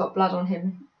that he's got blood on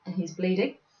him and he's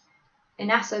bleeding.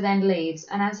 Inasa then leaves,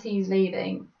 and as he's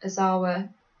leaving, Aizawa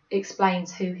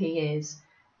explains who he is.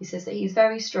 He says that he's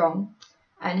very strong,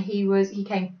 and he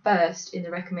came first in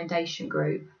the recommendation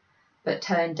group, but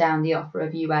turned down the offer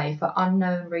of UA for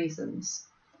unknown reasons.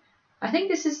 I think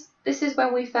this is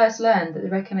when we first learned that the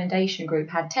recommendation group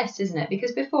had tests, isn't it?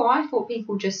 Because before I thought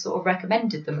people just sort of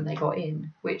recommended them and they got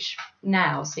in, which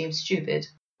now seems stupid.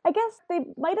 I guess they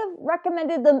might have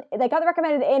recommended them. They got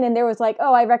recommended in, and there was like,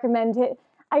 oh, I recommend it.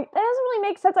 That doesn't really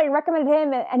make sense. I recommended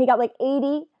him, and he got like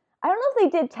 80. I don't know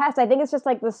if they did tests. I think it's just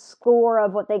like the score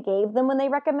of what they gave them when they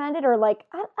recommended, or like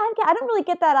I don't really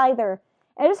get that either.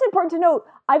 And it's just important to note,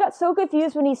 I got so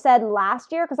confused when he said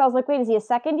last year because I was like, wait, is he a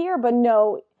second year? But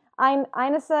no,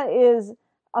 Inasa is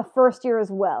a first year as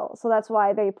well, so that's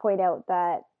why they point out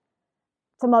that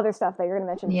some other stuff that you're going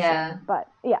to mention. Yeah. Soon. But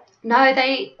yeah. No,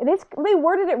 they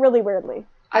worded it really weirdly.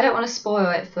 I don't want to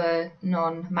spoil it for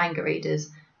non-manga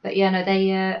readers, but yeah, no,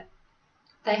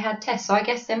 they had tests, so I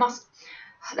guess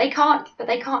they can't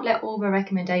let all the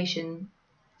recommendation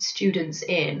students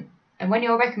in. And when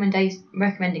you're recommending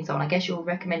someone, I guess you're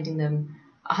recommending them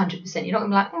 100%. You're not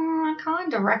going to be like, I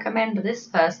kind of recommend this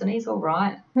person, he's all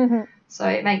right. Mm-hmm. So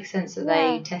it makes sense that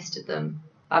they tested them.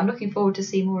 I'm looking forward to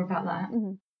see more about that.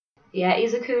 Mm-hmm. Yeah,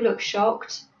 Izuku looks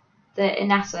shocked that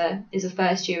Inasa is a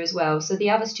first year as well. So the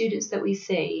other students that we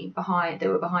see that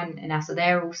were behind Inasa,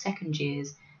 they're all second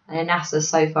years. And Inasa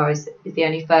so far is the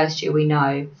only first year we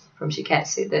know from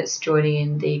Shiketsu that's joining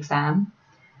in the exam.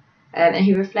 And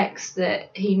he reflects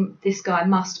that this guy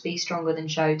must be stronger than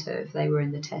Shota if they were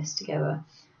in the test together.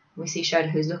 We see Shota,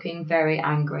 who's looking very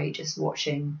angry, just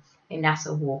watching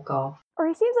Inasa walk off. Or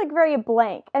he seems like very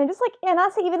blank. And just like,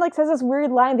 Inasa even like says this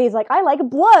weird line that he's like, I like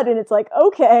blood. And it's like,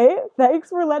 okay, thanks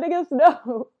for letting us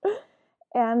know.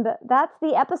 And that's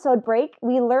the episode break.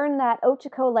 We learn that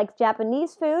Ochiko likes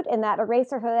Japanese food and that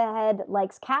Eraserhead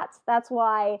likes cats. That's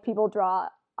why people draw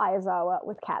Aizawa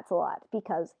with cats a lot,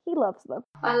 because he loves them.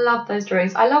 I love those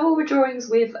drawings. I love all the drawings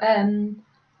with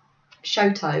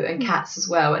Shoto and cats as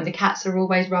well. And the cats are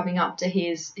always rubbing up to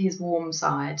his warm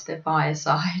side, their fire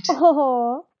side.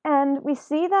 Oh. And we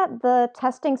see that the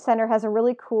testing center has a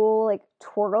really cool like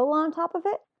twirl on top of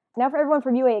it. Now for everyone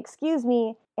from UA, excuse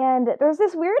me. And there's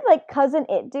this weird like cousin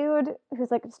it dude who's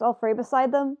like just all free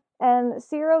beside them. And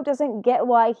Zero doesn't get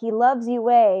why he loves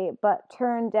UA but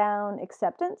turned down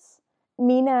acceptance.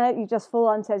 Mina, you just full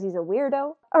on says he's a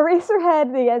weirdo.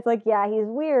 Eraserhead, the guy's like, yeah, he's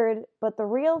weird, but the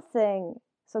real thing,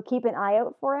 so keep an eye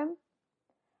out for him.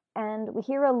 And we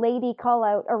hear a lady call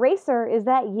out, Eraser, is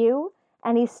that you?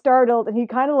 And he's startled, and he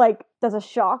kind of like does a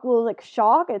little like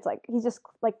shock. It's like he's just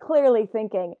like clearly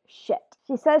thinking, shit.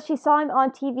 She says she saw him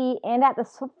on TV and at the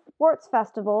sports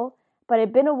festival, but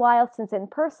it'd been a while since in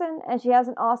person, and she has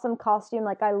an awesome costume.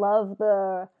 Like, I love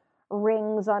the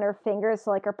rings on her fingers, so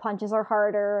like her punches are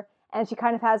harder, and she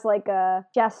kind of has like a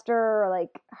jester or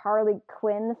like Harley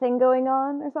Quinn thing going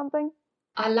on or something.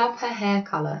 I love her hair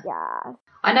colour. Yeah.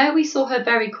 I know we saw her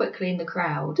very quickly in the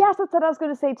crowd. Yes, that's what I was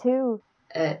going to say too.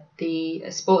 At the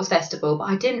sports festival, but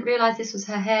I didn't realise this was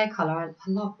her hair colour.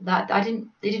 I love that. It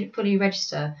didn't fully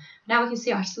register. Now we can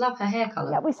see I just love her hair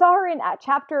colour. Yeah, we saw her in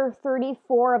chapter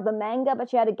 34 of the manga, but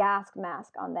she had a gas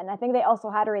mask on then. I think they also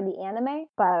had her in the anime,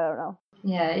 but I don't know.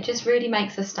 Yeah, it just really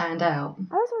makes her stand out.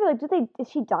 I was wondering, like,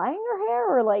 is she dyeing her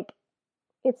hair, or like,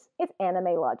 it's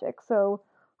anime logic, so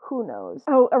who knows?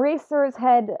 Oh, Eraser's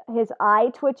head, his eye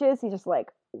twitches. He's just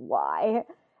like, why?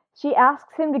 She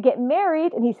asks him to get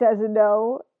married, and he says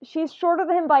no. She's shorter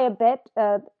than him by a bit.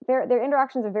 Their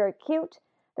interactions are very cute.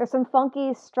 There's some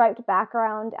funky striped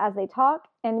background as they talk,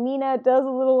 and Mina does a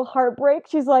little heartbreak.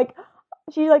 She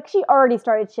already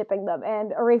started shipping them,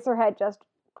 and Eraserhead just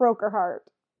broke her heart.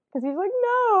 Because he's like,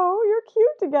 no, you're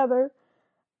cute together.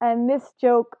 And Miss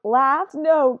Joke laughs.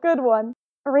 No, good one.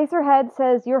 Eraserhead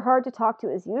says, you're hard to talk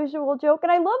to as usual, Joke.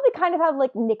 And I love they kind of have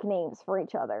like nicknames for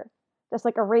each other. Just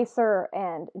like Eraser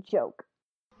and Joke.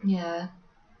 Yeah.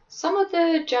 Some of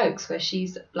the jokes where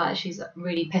she's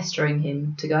really pestering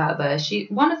him to go out of her.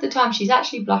 One of the times she's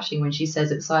actually blushing when she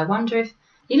says it. So I wonder if,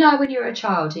 when you're a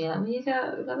child, you're like,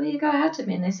 will you go out to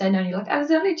me? And they say no, and you're like, I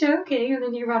was only joking, and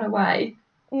then you run away.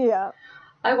 Yeah.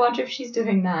 I wonder if she's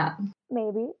doing that.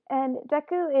 Maybe. And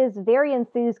Deku is very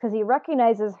enthused because he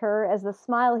recognizes her as the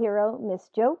smile hero, Miss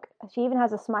Joke. She even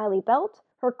has a smiley belt.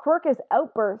 Her quirk is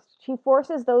Outburst. She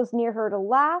forces those near her to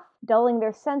laugh, dulling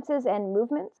their senses and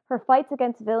movements. Her fights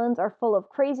against villains are full of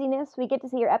craziness. We get to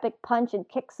see her epic punch and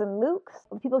kick some mooks.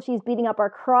 The people she's beating up are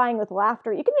crying with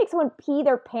laughter. You can make someone pee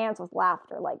their pants with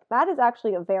laughter. Like, that is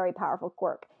actually a very powerful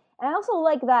quirk. And I also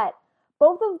like that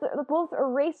both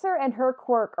Eraser and her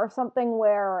quirk are something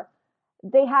where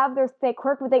they have their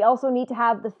quirk, but they also need to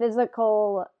have the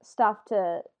physical stuff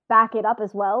to back it up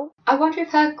as well. I wonder if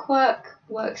her quirk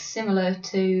works similar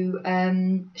to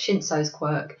Shinso's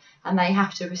quirk, and they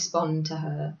have to respond to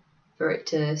her for it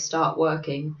to start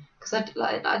working. Because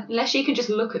unless she can just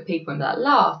look at people and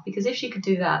laugh, because if she could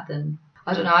do that, then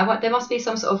I don't know. There must be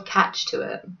some sort of catch to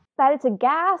it. That it's a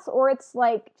gas, or it's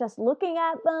like just looking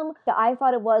at them. I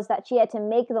thought it was that she had to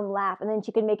make them laugh, and then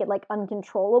she could make it like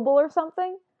uncontrollable or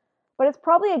something. But it's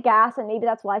probably a gas, and maybe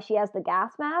that's why she has the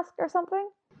gas mask or something.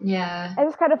 Yeah. It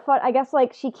was kind of fun. I guess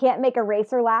like she can't make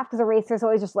Eraser laugh because Eraser's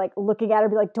always just like looking at her,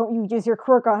 be like, "Don't you use your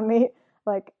quirk on me?"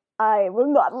 Like, I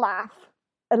will not laugh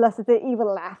unless it's an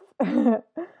evil laugh.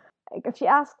 If she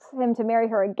asks him to marry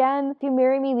her again, if you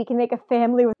marry me, we can make a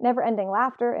family with never-ending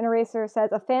laughter. And Eraser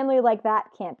says, a family like that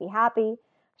can't be happy.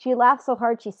 She laughs so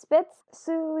hard she spits.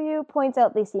 Suyu points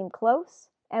out they seem close.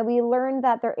 And we learn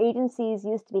that their agencies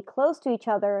used to be close to each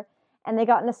other, and they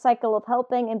got in a cycle of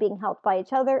helping and being helped by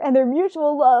each other, and their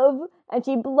mutual love. And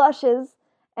she blushes.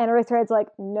 And Eraserhead's like,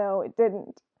 no, it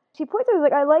didn't. She points out,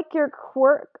 like, I like your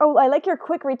quirk. Oh, I like your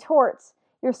quick retorts.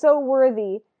 You're so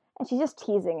worthy. And she's just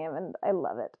teasing him, and I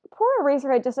love it. Poor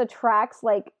Eraserhead just attracts,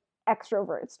 like,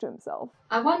 extroverts to himself.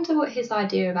 I wonder what his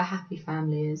idea of a happy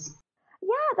family is.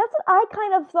 Yeah, that's what I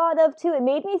kind of thought of, too. It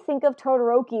made me think of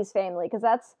Todoroki's family, because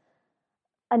that's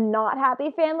a not happy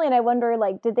family, and I wonder,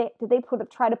 like, did they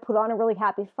try to put on a really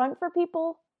happy front for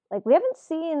people? Like, we haven't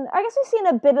seen, I guess we've seen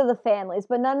a bit of the families,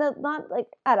 but not, like,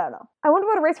 I don't know. I wonder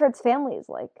what Eraserhead's family is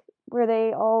like. Were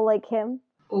they all like him?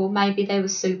 Or maybe they were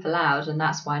super loud, and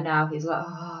that's why now he's like,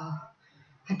 oh,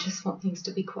 I I just want things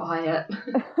to be quiet.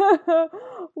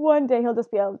 One day he'll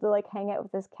just be able to like hang out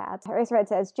with his cats. Eraser Red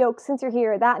says, "Joke, since you're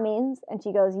here, that means," and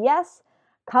she goes, "Yes,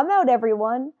 come out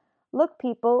everyone. Look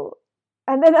people."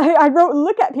 And then I wrote,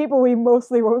 "Look at people we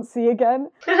mostly won't see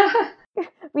again."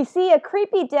 We see a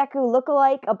creepy Deku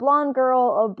lookalike, a blonde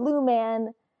girl, a blue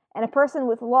man, and a person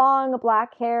with long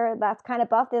black hair that's kind of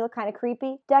buff. They look kind of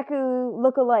creepy. Deku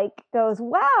lookalike goes,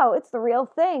 "Wow, it's the real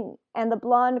thing." And the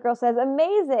blonde girl says,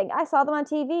 "Amazing, I saw them on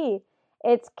TV.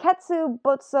 It's Ketsu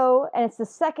Butsu, and it's the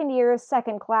second year,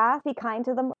 second class. Be kind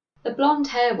to them." The blonde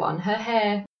hair one, her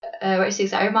hair,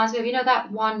 it reminds me of, you know,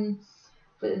 that one,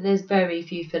 there's very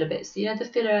few filler bits. You know, the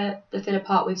filler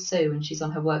part with Sue when she's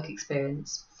on her work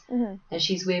experience. Mm-hmm. And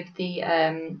she's with the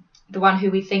one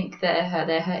who we think that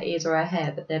they're her ears or her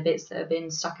hair, but they're bits that have been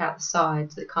stuck out the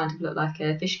sides that kind of look like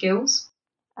fish gills.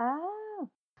 Ah.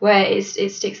 Where it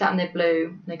sticks out and they're blue,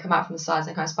 and they come out from the sides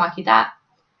and kind of spiky. That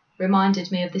reminded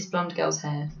me of this blonde girl's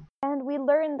hair. And we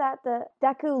learned that the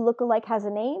Deku lookalike has a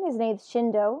name. His name's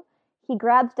Shindo. He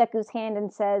grabs Deku's hand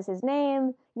and says his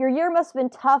name. "Your year must have been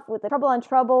tough with the trouble on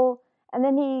trouble." And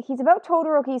then he's about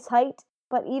Todoroki's height,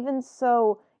 but even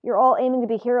so, you're all aiming to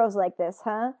be heroes like this,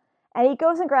 huh? And he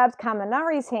goes and grabs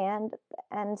Kaminari's hand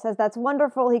and says, "That's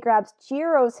wonderful." He grabs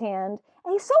Chihiro's hand,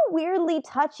 and he's so weirdly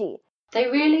touchy. They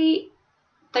really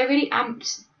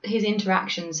amped his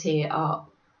interactions here up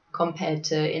compared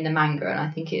to in the manga, and I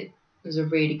think it was a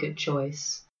really good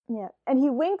choice. Yeah, and he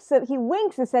winks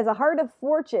and says, "A heart of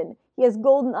fortune." He has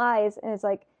golden eyes, and it's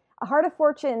like, a heart of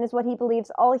fortune is what he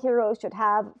believes all heroes should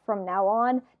have from now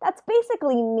on. That's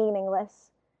basically meaningless.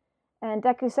 And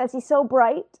Deku says he's so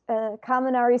bright.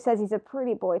 Kaminari says he's a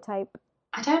pretty boy type.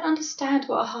 I don't understand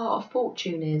what a heart of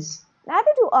fortune is. Neither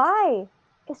do I.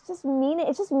 It's just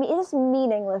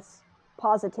meaningless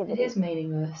positivity. It is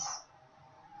meaningless.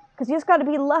 Because you just got to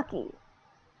be lucky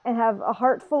and have a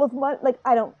heart full of money. Like,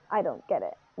 I don't get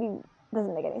it. It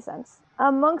doesn't make any sense.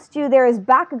 Amongst you there is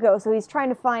Bakugo, so he's trying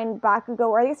to find Bakugo,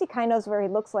 or I guess he kind of knows where he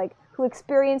looks like, who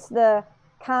experienced the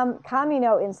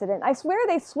Kamino incident. I swear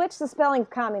they switched the spelling of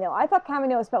Kamino. I thought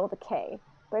Kamino was spelled with a K,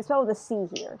 but it's spelled with a C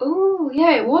here. Ooh,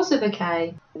 yeah, it was with a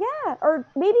K. Yeah, or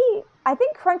maybe, I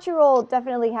think Crunchyroll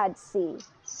definitely had C.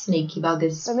 Sneaky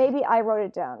buggers. But maybe I wrote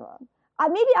it down wrong.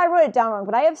 Maybe I wrote it down wrong,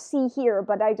 but I have C here,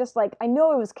 but I just I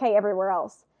know it was K everywhere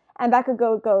else. And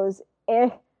Bakugo goes, "Eh."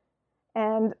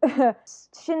 And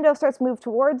Shindo starts to move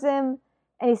towards him.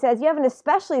 And he says, "You have an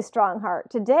especially strong heart.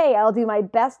 Today, I'll do my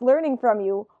best learning from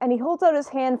you." And he holds out his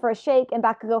hand for a shake, and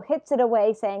Bakugo hits it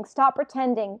away, saying, "Stop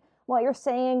pretending. What you're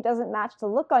saying doesn't match the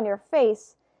look on your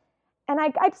face." And I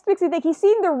just makes me think he's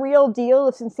seen the real deal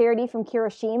of sincerity from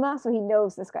Kirishima, so he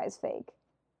knows this guy's fake.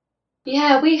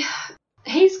 Yeah,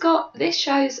 this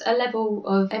shows a level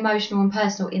of emotional and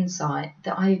personal insight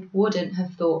that I wouldn't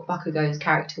have thought Bakugo's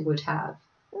character would have.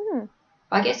 Mm.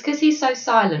 I guess because he's so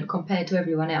silent compared to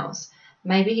everyone else.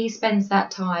 Maybe he spends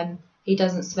that time, he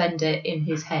doesn't spend it in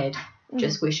his head,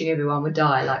 just wishing everyone would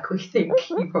die like we think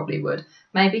he probably would.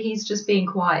 Maybe he's just being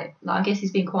quiet. I guess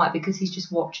he's being quiet because he's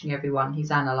just watching everyone,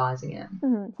 he's analysing it.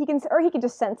 Mm-hmm. He can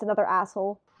just sense another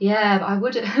asshole. Yeah, but I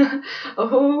would...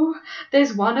 Oh,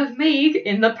 there's one of me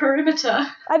in the perimeter.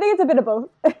 I think it's a bit of both.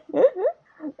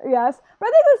 Yes. But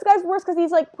I think this guy's worse because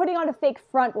he's putting on a fake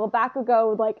front while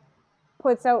Bakugo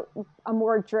puts out a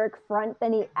more jerk front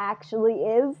than he actually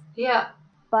is. Yeah.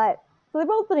 But so they're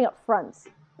both putting up fronts,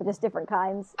 but just different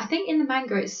kinds. I think in the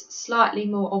manga it's slightly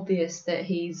more obvious that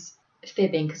he's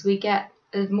fibbing because we get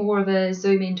more of a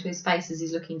zoom into his face as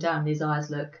he's looking down and his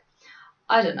eyes look...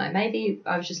 I don't know, maybe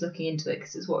I was just looking into it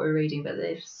because it's what we're reading, but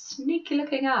they're sneaky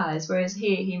looking eyes, whereas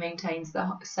here he maintains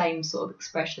the same sort of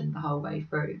expression the whole way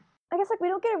through. I guess we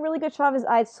don't get a really good shot of his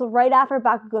eyes till right after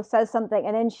Bakugo says something,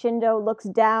 and then Shindo looks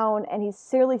down and he's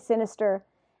really sinister.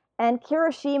 And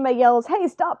Kirishima yells, "Hey,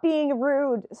 stop being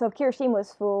rude!" So Kirishima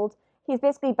was fooled. He's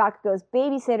basically Bakugo's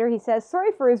babysitter. He says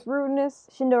sorry for his rudeness.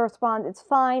 Shindo responds, "It's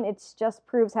fine, it just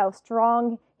proves how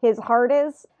strong his heart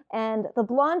is." And the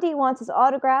blondie wants his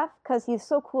autograph because he's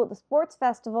so cool at the sports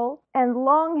festival. And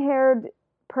long-haired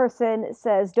person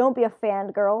says, "Don't be a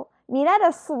fangirl."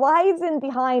 Mineta slides in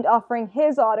behind offering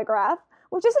his autograph,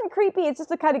 which isn't creepy, it's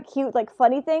just a kind of cute,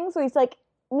 funny thing. So he's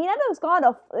Mineto's gone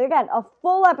a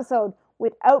full episode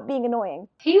without being annoying.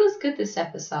 He was good this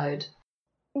episode.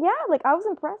 Yeah, I was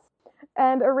impressed.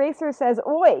 And Eraser says,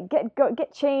 "Oi,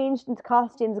 get changed into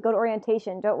costumes, go to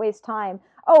orientation, don't waste time."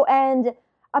 Oh, and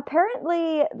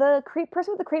apparently the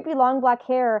person with the creepy long black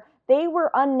hair, they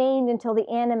were unnamed until the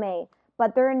anime,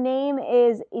 but their name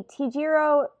is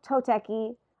Ichijiro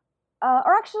Toteki.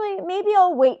 Or actually, maybe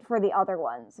I'll wait for the other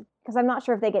ones, because I'm not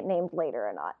sure if they get named later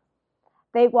or not.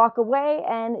 They walk away,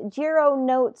 and Jiro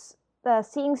notes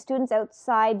seeing students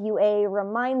outside UA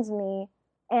reminds me,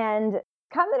 and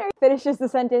Kaminari finishes the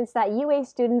sentence that UA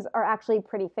students are actually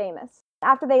pretty famous.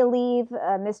 After they leave,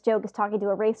 Miss Joke is talking to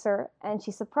Eraser, and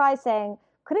she's surprised, saying,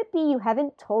 "Could it be you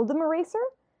haven't told them, Eraser?"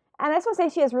 And I just want to say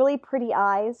she has really pretty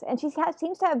eyes, and she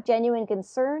seems to have genuine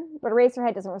concern, but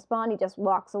Eraserhead doesn't respond, he just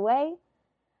walks away.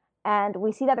 And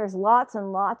we see that there's lots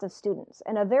and lots of students,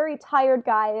 and a very tired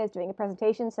guy is doing a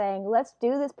presentation saying, "Let's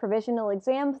do this provisional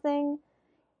exam thing."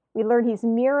 We learn he's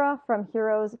Mira from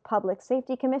Heroes Public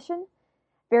Safety Commission.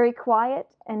 Very quiet,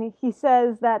 and he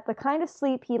says that the kind of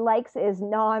sleep he likes is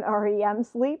non-REM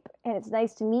sleep, and it's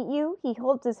nice to meet you. He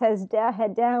holds his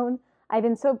head down. "I've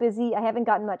been so busy, I haven't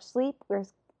gotten much sleep. We're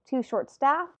too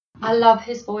short-staffed." I love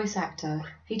his voice actor.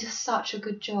 He does such a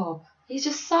good job. He's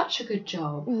just such a good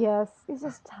job. Yes, he's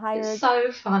just tired. It's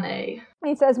so funny. And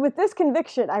he says, "With this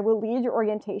conviction, I will lead your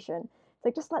orientation." It's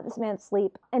like, just let this man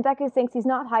sleep. And Deku thinks he's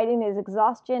not hiding his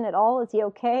exhaustion at all. Is he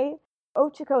okay?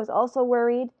 Ochiko is also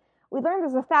worried. We learned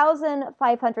there's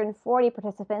 1,540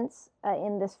 participants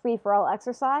in this free-for-all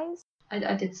exercise.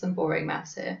 I did some boring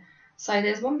maths here. So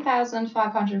there's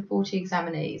 1,540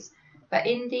 examinees. But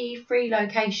in the 3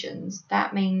 locations,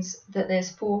 that means that there's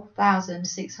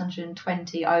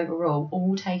 4,620 overall,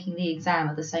 all taking the exam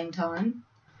at the same time.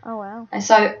 Oh, wow. And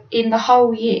so in the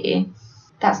whole year,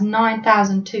 that's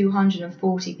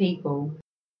 9,240 people,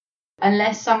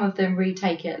 unless some of them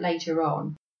retake it later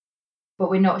on. But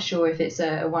we're not sure if it's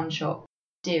a one-shot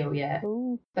deal yet.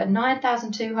 Ooh. But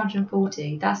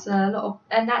 9,240, that's a lot of,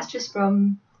 and that's just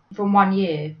from 1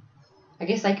 year. I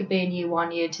guess they could be in year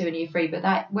 1, year 2, and year 3. But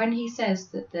that when he says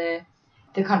that the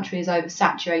country is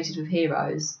oversaturated with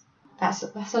heroes, that's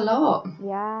a lot.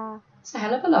 Yeah. It's a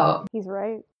hell of a lot. He's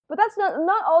right. But that's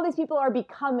not all these people are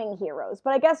becoming heroes.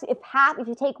 But I guess if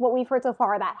you take what we've heard so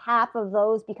far, that half of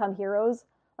those become heroes,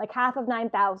 like half of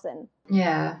 9,000.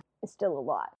 Yeah. Is still a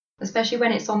lot. Especially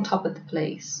when it's on top of the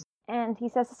police. And he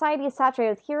says society is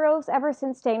saturated with heroes. Ever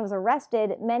since Stain was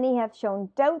arrested, many have shown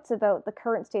doubts about the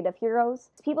current state of heroes.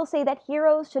 People say that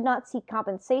heroes should not seek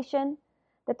compensation,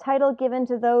 the title given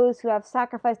to those who have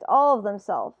sacrificed all of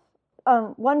themselves.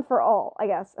 One for all, I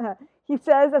guess. He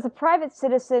says, as a private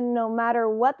citizen, no matter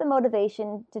what the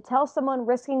motivation, to tell someone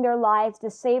risking their lives to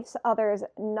save others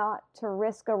not to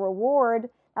risk a reward,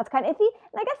 that's kind of iffy.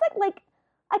 And I guess like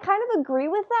I kind of agree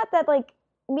with that like,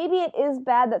 maybe it is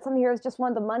bad that some heroes just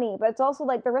want the money, but it's also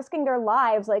like they're risking their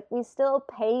lives. Like, we still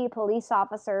pay police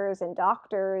officers and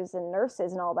doctors and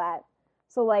nurses and all that.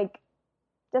 So, like,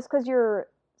 just because you're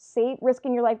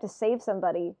risking your life to save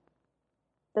somebody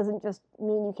doesn't just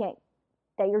mean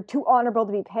that you're too honorable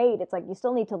to be paid. It's like you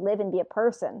still need to live and be a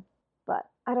person. But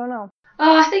I don't know.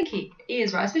 Oh, I think he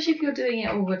is right, especially if you're doing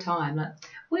it all the time. Like,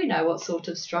 we know what sort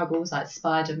of struggles like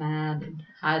Spider-Man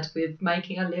had with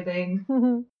making a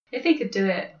living. If he could do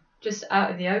it just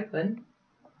out in the open,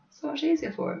 it's so much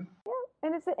easier for him. Yeah,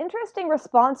 and it's an interesting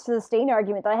response to the Stain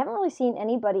argument that I haven't really seen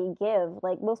anybody give.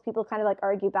 Like, most people kind of like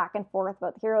argue back and forth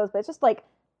about the heroes, but it's just like,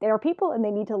 they are people and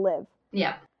they need to live.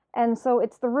 Yeah. And so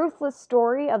it's the ruthless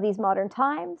story of these modern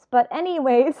times. But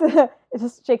anyways, it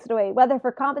just shakes it away. Whether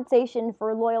for compensation,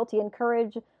 for loyalty and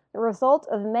courage, the result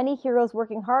of many heroes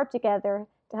working hard together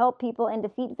to help people and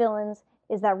defeat villains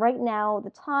is that right now, the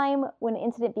time when an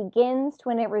incident begins to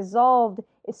when it resolved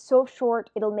is so short,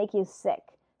 it'll make you sick.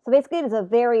 So basically, it is a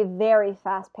very, very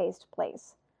fast-paced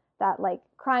place. That, like,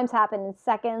 crimes happen in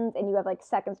seconds, and you have, like,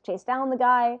 seconds to chase down the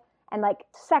guy, and, like,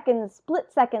 split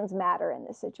seconds matter in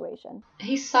this situation.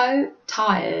 He's so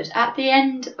tired. At the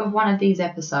end of one of these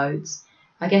episodes,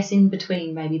 I guess in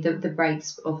between maybe the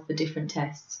breaks of the different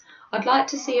tests, I'd like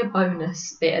to see a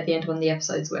bonus bit at the end of one of the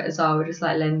episodes where Ozawa just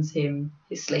like lends him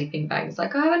his sleeping bag. It's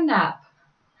like, go have a nap.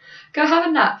 Go have a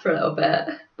nap for a little bit.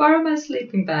 Borrow my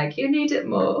sleeping bag. You need it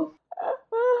more.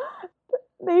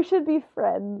 They should be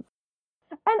friends.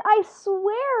 And I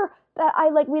swear that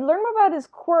we learned more about his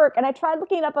quirk, and I tried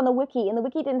looking it up on the wiki, and the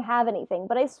wiki didn't have anything,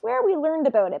 but I swear we learned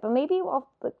about it. But maybe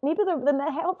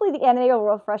hopefully the anime will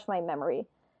refresh my memory.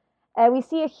 We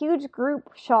see a huge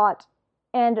group shot.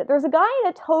 And there's a guy in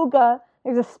a toga,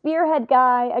 there's a spearhead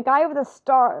guy, a guy with a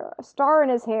star in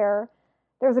his hair,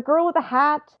 there's a girl with a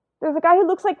hat, there's a guy who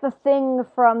looks like the Thing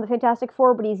from the Fantastic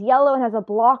Four, but he's yellow and has a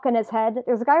block on his head,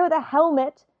 there's a guy with a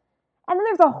helmet, and then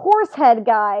there's a horse head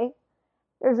guy,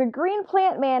 there's a green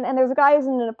plant man, and there's a guy who's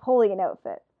in a Napoleon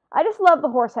outfit. I just love the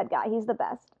horse head guy, he's the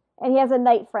best. And he has a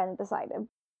knight friend beside him.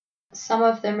 Some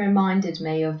of them reminded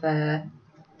me of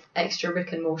extra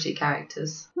Rick and Morty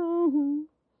characters.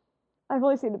 I've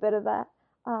only seen a bit of that.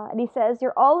 And he says,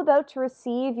 you're all about to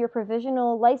receive your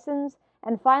provisional license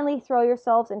and finally throw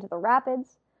yourselves into the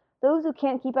rapids. Those who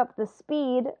can't keep up the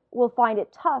speed will find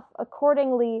it tough.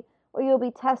 Accordingly, what you'll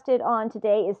be tested on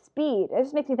today is speed. It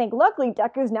just makes me think, luckily,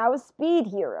 Deku's now a speed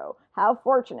hero. How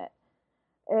fortunate.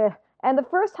 And the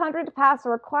first 100 to pass the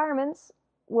requirements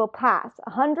will pass.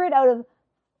 100 out of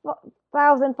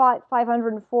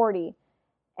 1,540.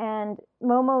 And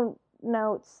Momo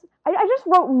notes, I just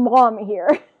wrote mom here.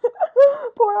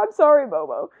 I'm sorry,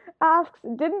 Momo. Asks,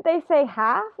 didn't they say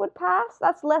half would pass?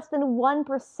 That's less than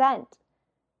 1%.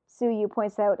 Suyu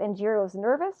points out, and Jiro's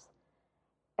nervous.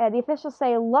 The officials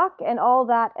say luck and all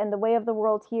that and the way of the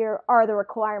world here are the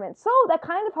requirements. So that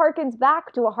kind of harkens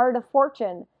back to a Heart of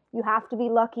Fortune. You have to be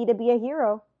lucky to be a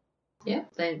hero. Yeah,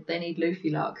 they need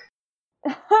Luffy luck.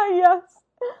 Yes.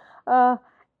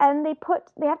 And they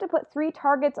have to put 3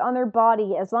 targets on their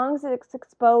body. As long as it's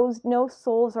exposed, no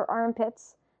soles or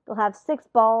armpits. They'll have 6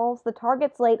 balls. The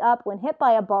targets light up when hit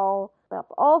by a ball.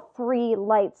 All 3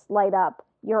 lights light up.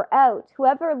 You're out.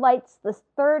 Whoever lights the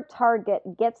 3rd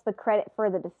target gets the credit for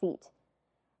the defeat.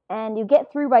 And you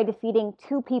get through by defeating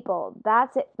 2 people.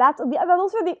 That's it. Those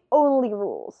are the only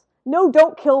rules. No,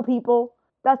 don't kill people.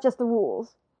 That's just the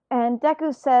rules. And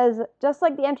Deku says, just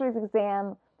like the entrance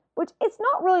exam, which it's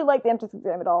not really like the entrance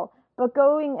exam at all, but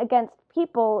going against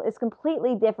people is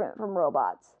completely different from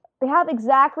robots. They have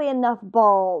exactly enough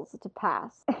balls to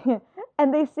pass.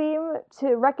 And they seem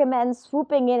to recommend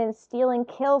swooping in and stealing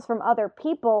kills from other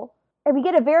people. And we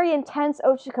get a very intense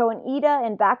Ochiko and Ida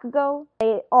and Bakugo.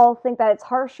 They all think that it's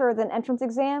harsher than entrance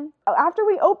exam. After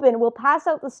we open, we'll pass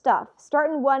out the stuff.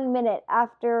 Start in 1 minute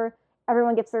after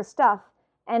everyone gets their stuff.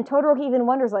 And Todoroki even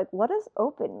wonders, like, what does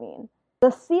open mean?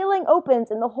 The ceiling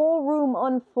opens and the whole room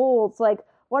unfolds like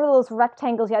one of those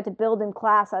rectangles you had to build in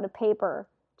class out of paper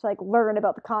to like learn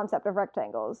about the concept of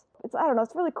rectangles. It's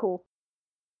really cool.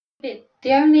 The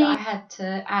only I had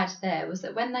to add there was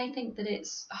that when they think that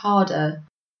it's harder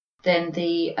than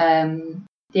the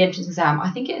entrance exam,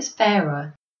 I think it is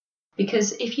fairer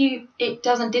because it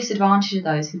doesn't disadvantage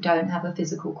those who don't have a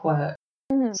physical quirk.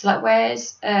 Mm-hmm. So like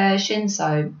whereas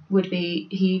Shinso would be,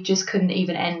 he just couldn't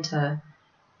even enter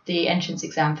the entrance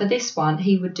exam. For this one,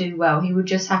 he would do well. He would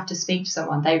just have to speak to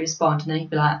someone, they respond, and then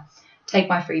he'd be like, take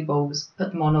my 3 balls,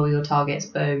 put them on all your targets,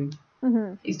 boom,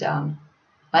 he's done.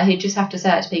 Like he'd just have to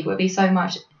say it to people.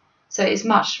 It's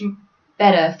much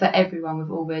better for everyone with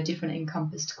all their different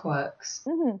encompassed quirks.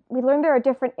 We learned there are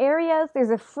different areas. There's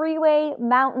a freeway,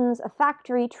 mountains, a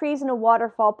factory, trees and a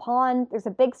waterfall, pond. There's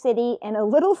a big city and a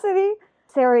little city.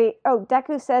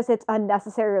 Deku says it's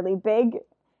unnecessarily big,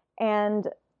 and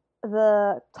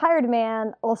the tired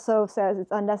man also says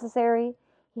it's unnecessary.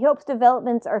 He hopes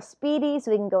developments are speedy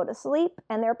so he can go to sleep,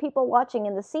 and there are people watching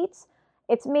in the seats.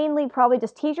 It's mainly probably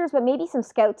just teachers, but maybe some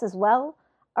scouts as well.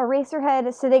 Eraserhead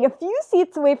is sitting a few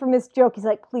seats away from his joke. He's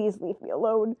like, please leave me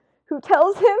alone. Who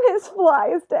tells him his fly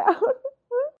is down?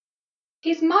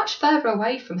 He's much further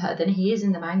away from her than he is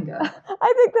in the manga.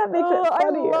 I think that makes it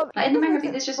funnier. Like in the manga, I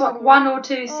think there's just like 1 or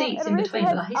 2 seats in between.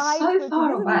 But like he's so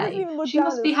far away. She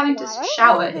must be having to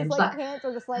shout at him. She's like,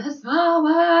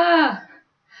 Hazawa!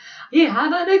 You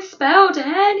haven't expelled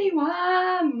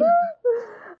anyone!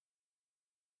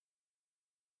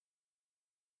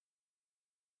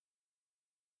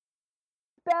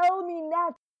 Expel me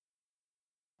next!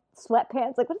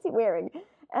 Sweatpants, like what is he wearing?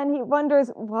 And he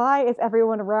wonders, why is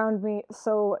everyone around me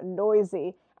so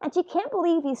noisy? And she can't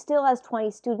believe he still has 20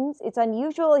 students. It's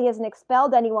unusual he hasn't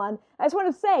expelled anyone. I just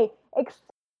want to say,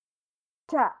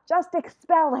 just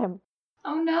expel him.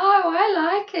 Oh no,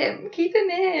 I like him. Keep him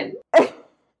in.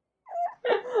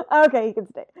 Okay, he can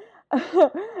stay.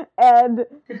 And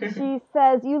she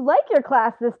says, you like your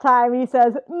class this time? And he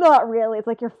says, not really. It's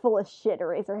like, you're full of shit,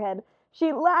 Eraserhead.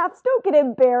 She laughs, don't get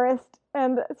embarrassed.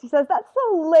 And she says, that's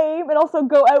so lame, and also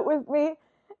go out with me.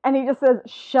 And he just says,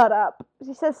 shut up.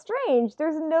 She says, strange,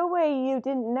 there's no way you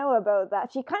didn't know about that.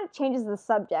 She kind of changes the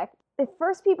subject. If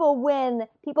first people win,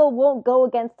 people won't go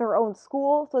against their own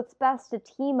school, so it's best to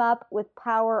team up with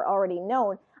power already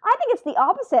known. I think it's the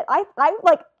opposite.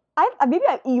 Maybe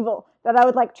I'm evil, that I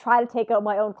would like try to take out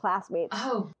my own classmates.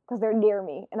 Oh. Because they're near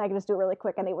me, and I can just do it really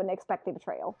quick, and they wouldn't expect the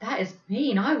betrayal. That is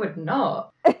mean. I would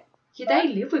not. They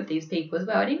live with these people as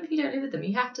well, and even if you don't live with them,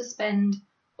 you have to spend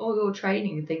all your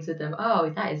training and things with them. Oh,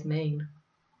 that is mean.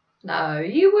 No,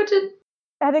 you wouldn't.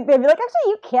 I think they'd be like, actually,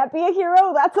 you can't be a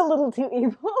hero. That's a little too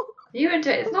evil. You wouldn't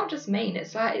do it. It's not just mean.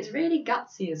 It's like, it's really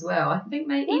gutsy as well. I think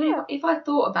maybe even if I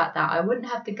thought about that, I wouldn't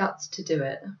have the guts to do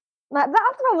it. That's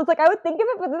the problem. It's like, I would think of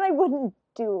it, but then I wouldn't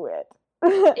do it.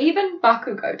 Even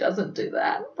Bakugo doesn't do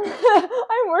that.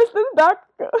 I'm worse than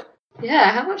Bakugo.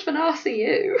 Yeah, how much of an arse are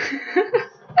you?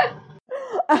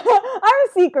 I'm a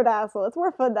secret asshole. It's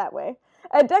more fun that way.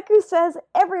 And Deku says,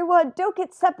 everyone, don't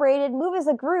get separated, move as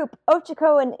a group.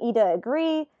 Ochako and Ida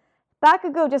agree.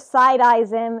 Bakugo just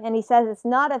side-eyes him, and he says it's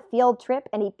not a field trip,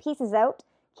 and he pieces out.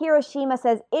 Hiroshima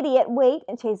says, idiot, wait,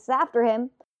 and chases after him.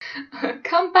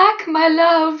 Come back, my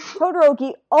love.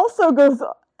 Todoroki also goes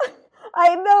on.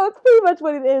 I know, it's pretty much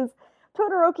what it is.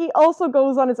 Todoroki also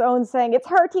goes on his own, saying it's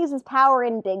hard to use his power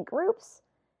in big groups.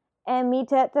 And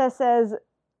Mineta says,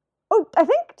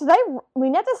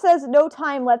 Mineta says, no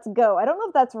time, let's go. I don't know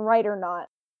if that's right or not.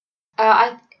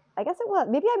 I guess it was.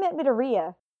 Maybe I meant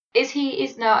Midoriya. Is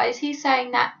he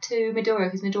saying that to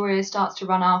Midoriya? Because Midoriya starts to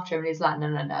run after him and he's like,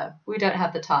 no, we don't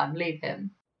have the time, leave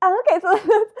him. Okay, so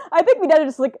I think Mineta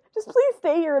just please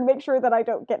stay here and make sure that I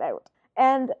don't get out.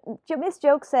 And Miss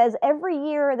Joke says, every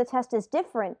year the test is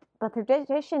different, but the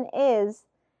tradition is,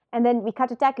 and then we cut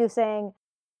to Deku saying,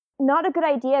 not a good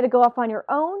idea to go off on your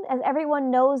own, as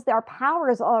everyone knows their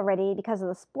powers already because of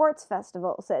the sports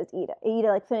festival, says Ida.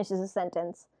 Ida finishes the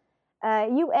sentence.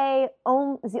 UA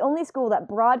is the only school that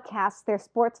broadcasts their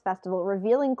sports festival,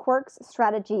 revealing quirks,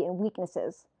 strategy, and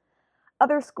weaknesses.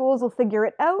 Other schools will figure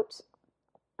it out,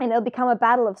 and it'll become a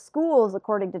battle of schools,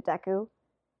 according to Deku.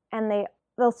 And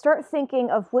they'll start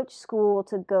thinking of which school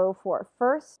to go for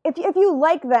first. If you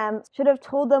like them, should have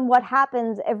told them what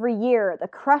happens every year, the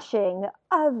crushing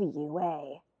of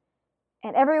UA.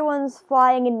 And everyone's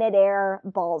flying in midair,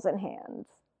 balls in hands.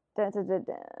 Dun, dun, dun,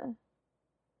 dun.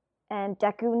 And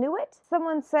Deku knew it.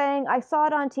 Someone's saying, I saw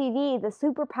it on TV, the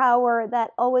superpower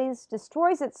that always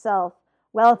destroys itself.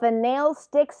 Well, if a nail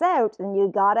sticks out, then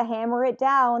you gotta hammer it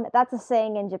down. That's a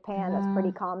saying in Japan that's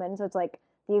pretty common. So it's like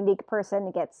the unique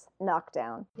person gets knocked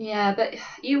down. Yeah, but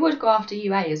you would go after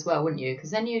UA as well, wouldn't you?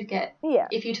 Because then you'd get,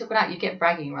 if you took it out, you'd get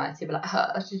bragging rights. You'd be like,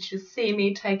 did you see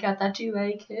me take out that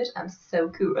UA kid? I'm so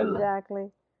cool.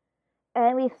 Exactly.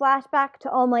 And we flash back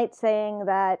to All Might saying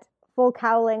that full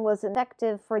cowling was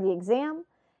effective for the exam.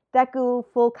 Deku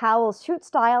full cowls shoot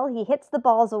style. He hits the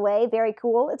balls away. Very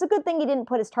cool. It's a good thing he didn't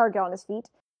put his target on his feet.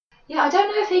 Yeah, I don't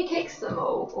know if he kicks them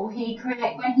all, or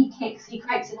when he kicks, he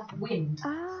creates enough wind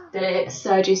that it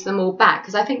surges them all back.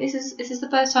 Because I think this is the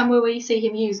first time where we see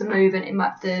him use a move, and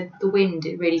the wind,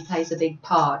 it really plays a big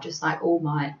part, just like All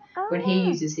Might. When he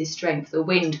uses his strength, the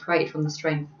wind created from the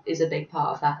strength is a big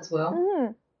part of that as well.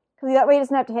 Because that way he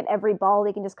doesn't have to hit every ball.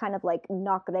 He can just kind of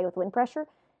knock it away with wind pressure.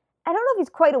 I don't know if he's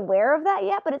quite aware of that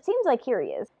yet, but it seems like here he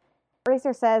is.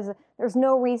 Racer says there's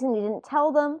no reason he didn't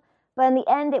tell them, but in the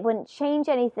end it wouldn't change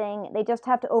anything. They just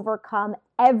have to overcome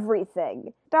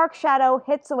everything. Dark Shadow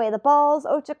hits away the balls.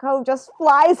 Ochako just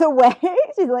flies away.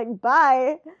 She's like,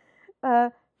 bye.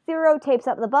 Zero tapes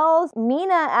up the balls.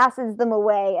 Mina acids them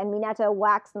away, and Minato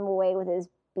whacks them away with his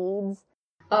beads.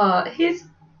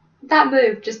 That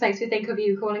move just makes me think of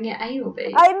you calling it anal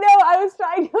beads. I know, I was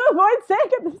trying to avoid saying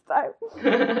it this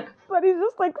time. But he's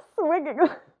just swinging.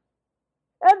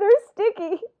 And they're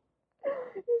sticky.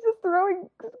 He's just throwing.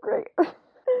 It's great.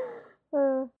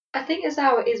 I think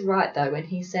Ozawa is right, though, when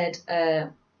he said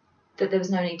that there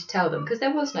was no need to tell them. Because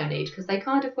there was no need, because they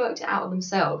kind of worked it out on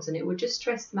themselves, and it would just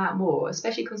stress them out more,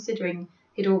 especially considering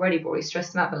he'd already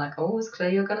stressed them out, but it's clear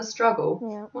you're going to struggle.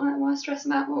 Yeah. Why stress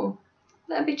them out more?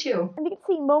 Let him be chill. And you can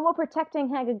see Momo protecting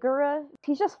Hagagura.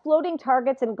 He's just floating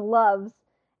targets and gloves,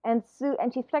 and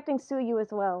she's protecting Suyu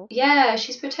as well. Yeah,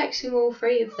 she's protecting all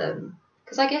three of them.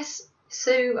 Because I guess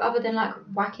Sue, other than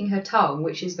whacking her tongue,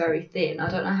 which is very thin, I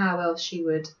don't know how else she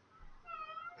would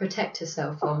protect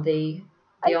herself from the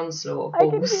onslaught of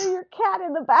balls. I can hear your cat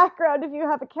in the background if you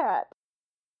have a cat.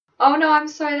 Oh no, I'm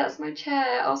sorry, that's my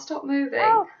chair. I'll stop moving.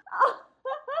 Oh.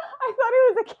 I thought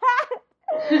it was a cat.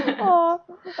 Oh,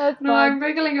 that's no, fine. I'm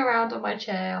wriggling around on my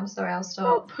chair. I'm sorry, I'll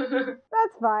stop.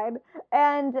 That's fine.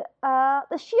 And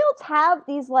the shields have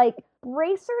these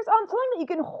bracers on something that you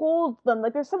can hold them.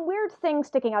 There's some weird thing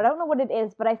sticking out. I don't know what it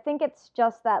is, but I think it's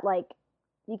just that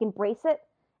you can brace it.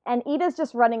 And Ida's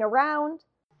just running around.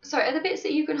 Sorry, are the bits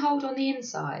that you can hold on the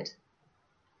inside?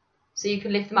 So you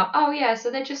can lift them up. Oh yeah,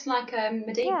 so they're just like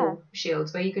medieval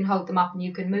shields where you can hold them up and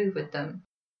you can move with them.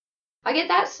 I get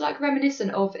that's reminiscent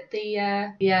of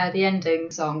the ending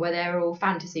song where they're all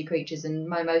fantasy creatures and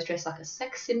Momo's dressed like a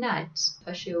sexy knight.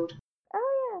 Her shield.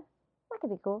 Oh yeah, that could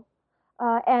be cool.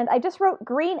 And I just wrote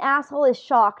green asshole is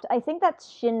shocked. I think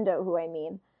that's Shindo who I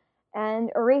mean.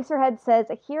 And Eraserhead says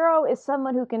a hero is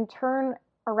someone who can turn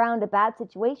around a bad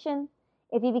situation.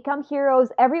 If you become heroes,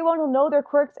 everyone will know their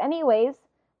quirks anyways.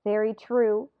 Very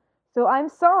true. So I'm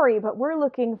sorry, but we're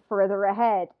looking further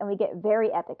ahead, and we get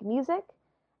very epic music.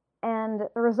 And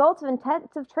the results of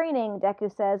intensive training,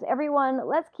 Deku says, everyone,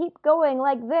 let's keep going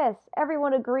like this.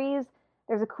 Everyone agrees.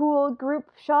 There's a cool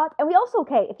group shot. And we also,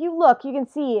 if you look, you can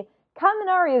see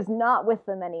Kaminari is not with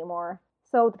them anymore.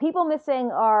 So the people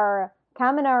missing are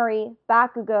Kaminari,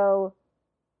 Bakugo,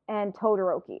 and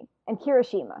Todoroki, and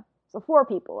Kirishima. So 4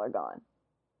 people are gone.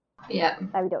 Yeah.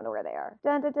 And we don't know where they are.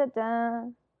 Dun, dun, dun,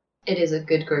 dun. It is a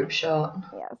good group shot.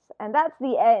 Yes, and that's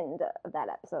the end of that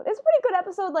episode. It's a pretty good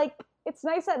episode. Like, it's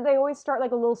nice that they always start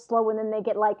like a little slow, and then they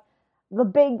get like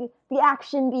the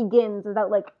action begins without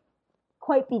like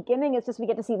quite beginning. It's just we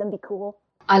get to see them be cool.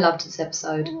 I loved this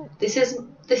episode. This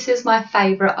is my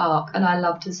favourite arc, and I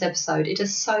loved this episode. It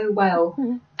does so well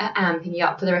at amping you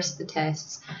up for the rest of the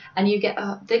tests, and you get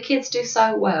the kids do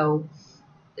so well.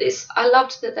 I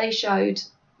loved that they showed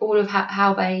all of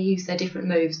how they use their different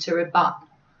moves to rebut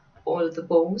all of the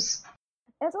balls.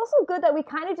 And it's also good that we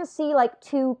kind of just see like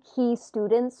 2 key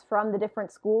students from the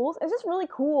different schools. It's just really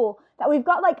cool that we've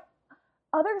got like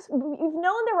others. We've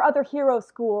known there were other hero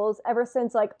schools ever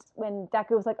since like when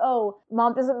Deku was like, oh,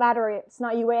 mom, doesn't matter, it's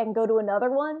not UA, I can go to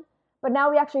another one. But now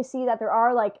we actually see that there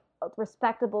are like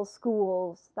respectable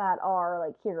schools that are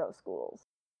like hero schools.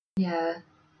 Yeah,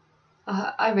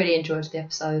 I really enjoyed the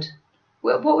episode.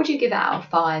 What would you give it out of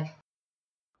 5?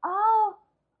 Oh,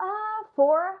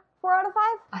 4 out of 5.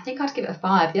 I think I'd give it a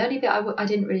 5. The only bit I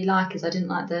didn't really like is I didn't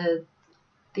like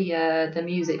the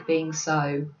music being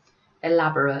so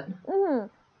elaborate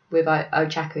with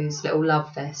Ochaku's little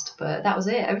love fest, but that was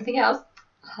it. Everything else,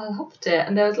 I loved it,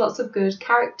 and there was lots of good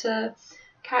character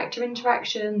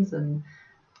interactions, and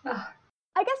I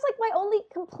guess like my only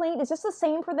complaint is just the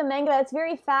same for the manga. It's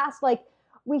very fast. Like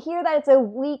we hear that it's a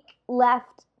week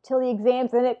left till the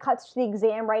exams, and then it cuts to the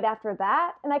exam right after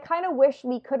that, and I kind of wish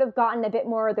we could have gotten a bit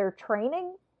more of their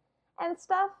training and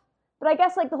stuff. But I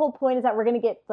guess like the whole point is that we're gonna get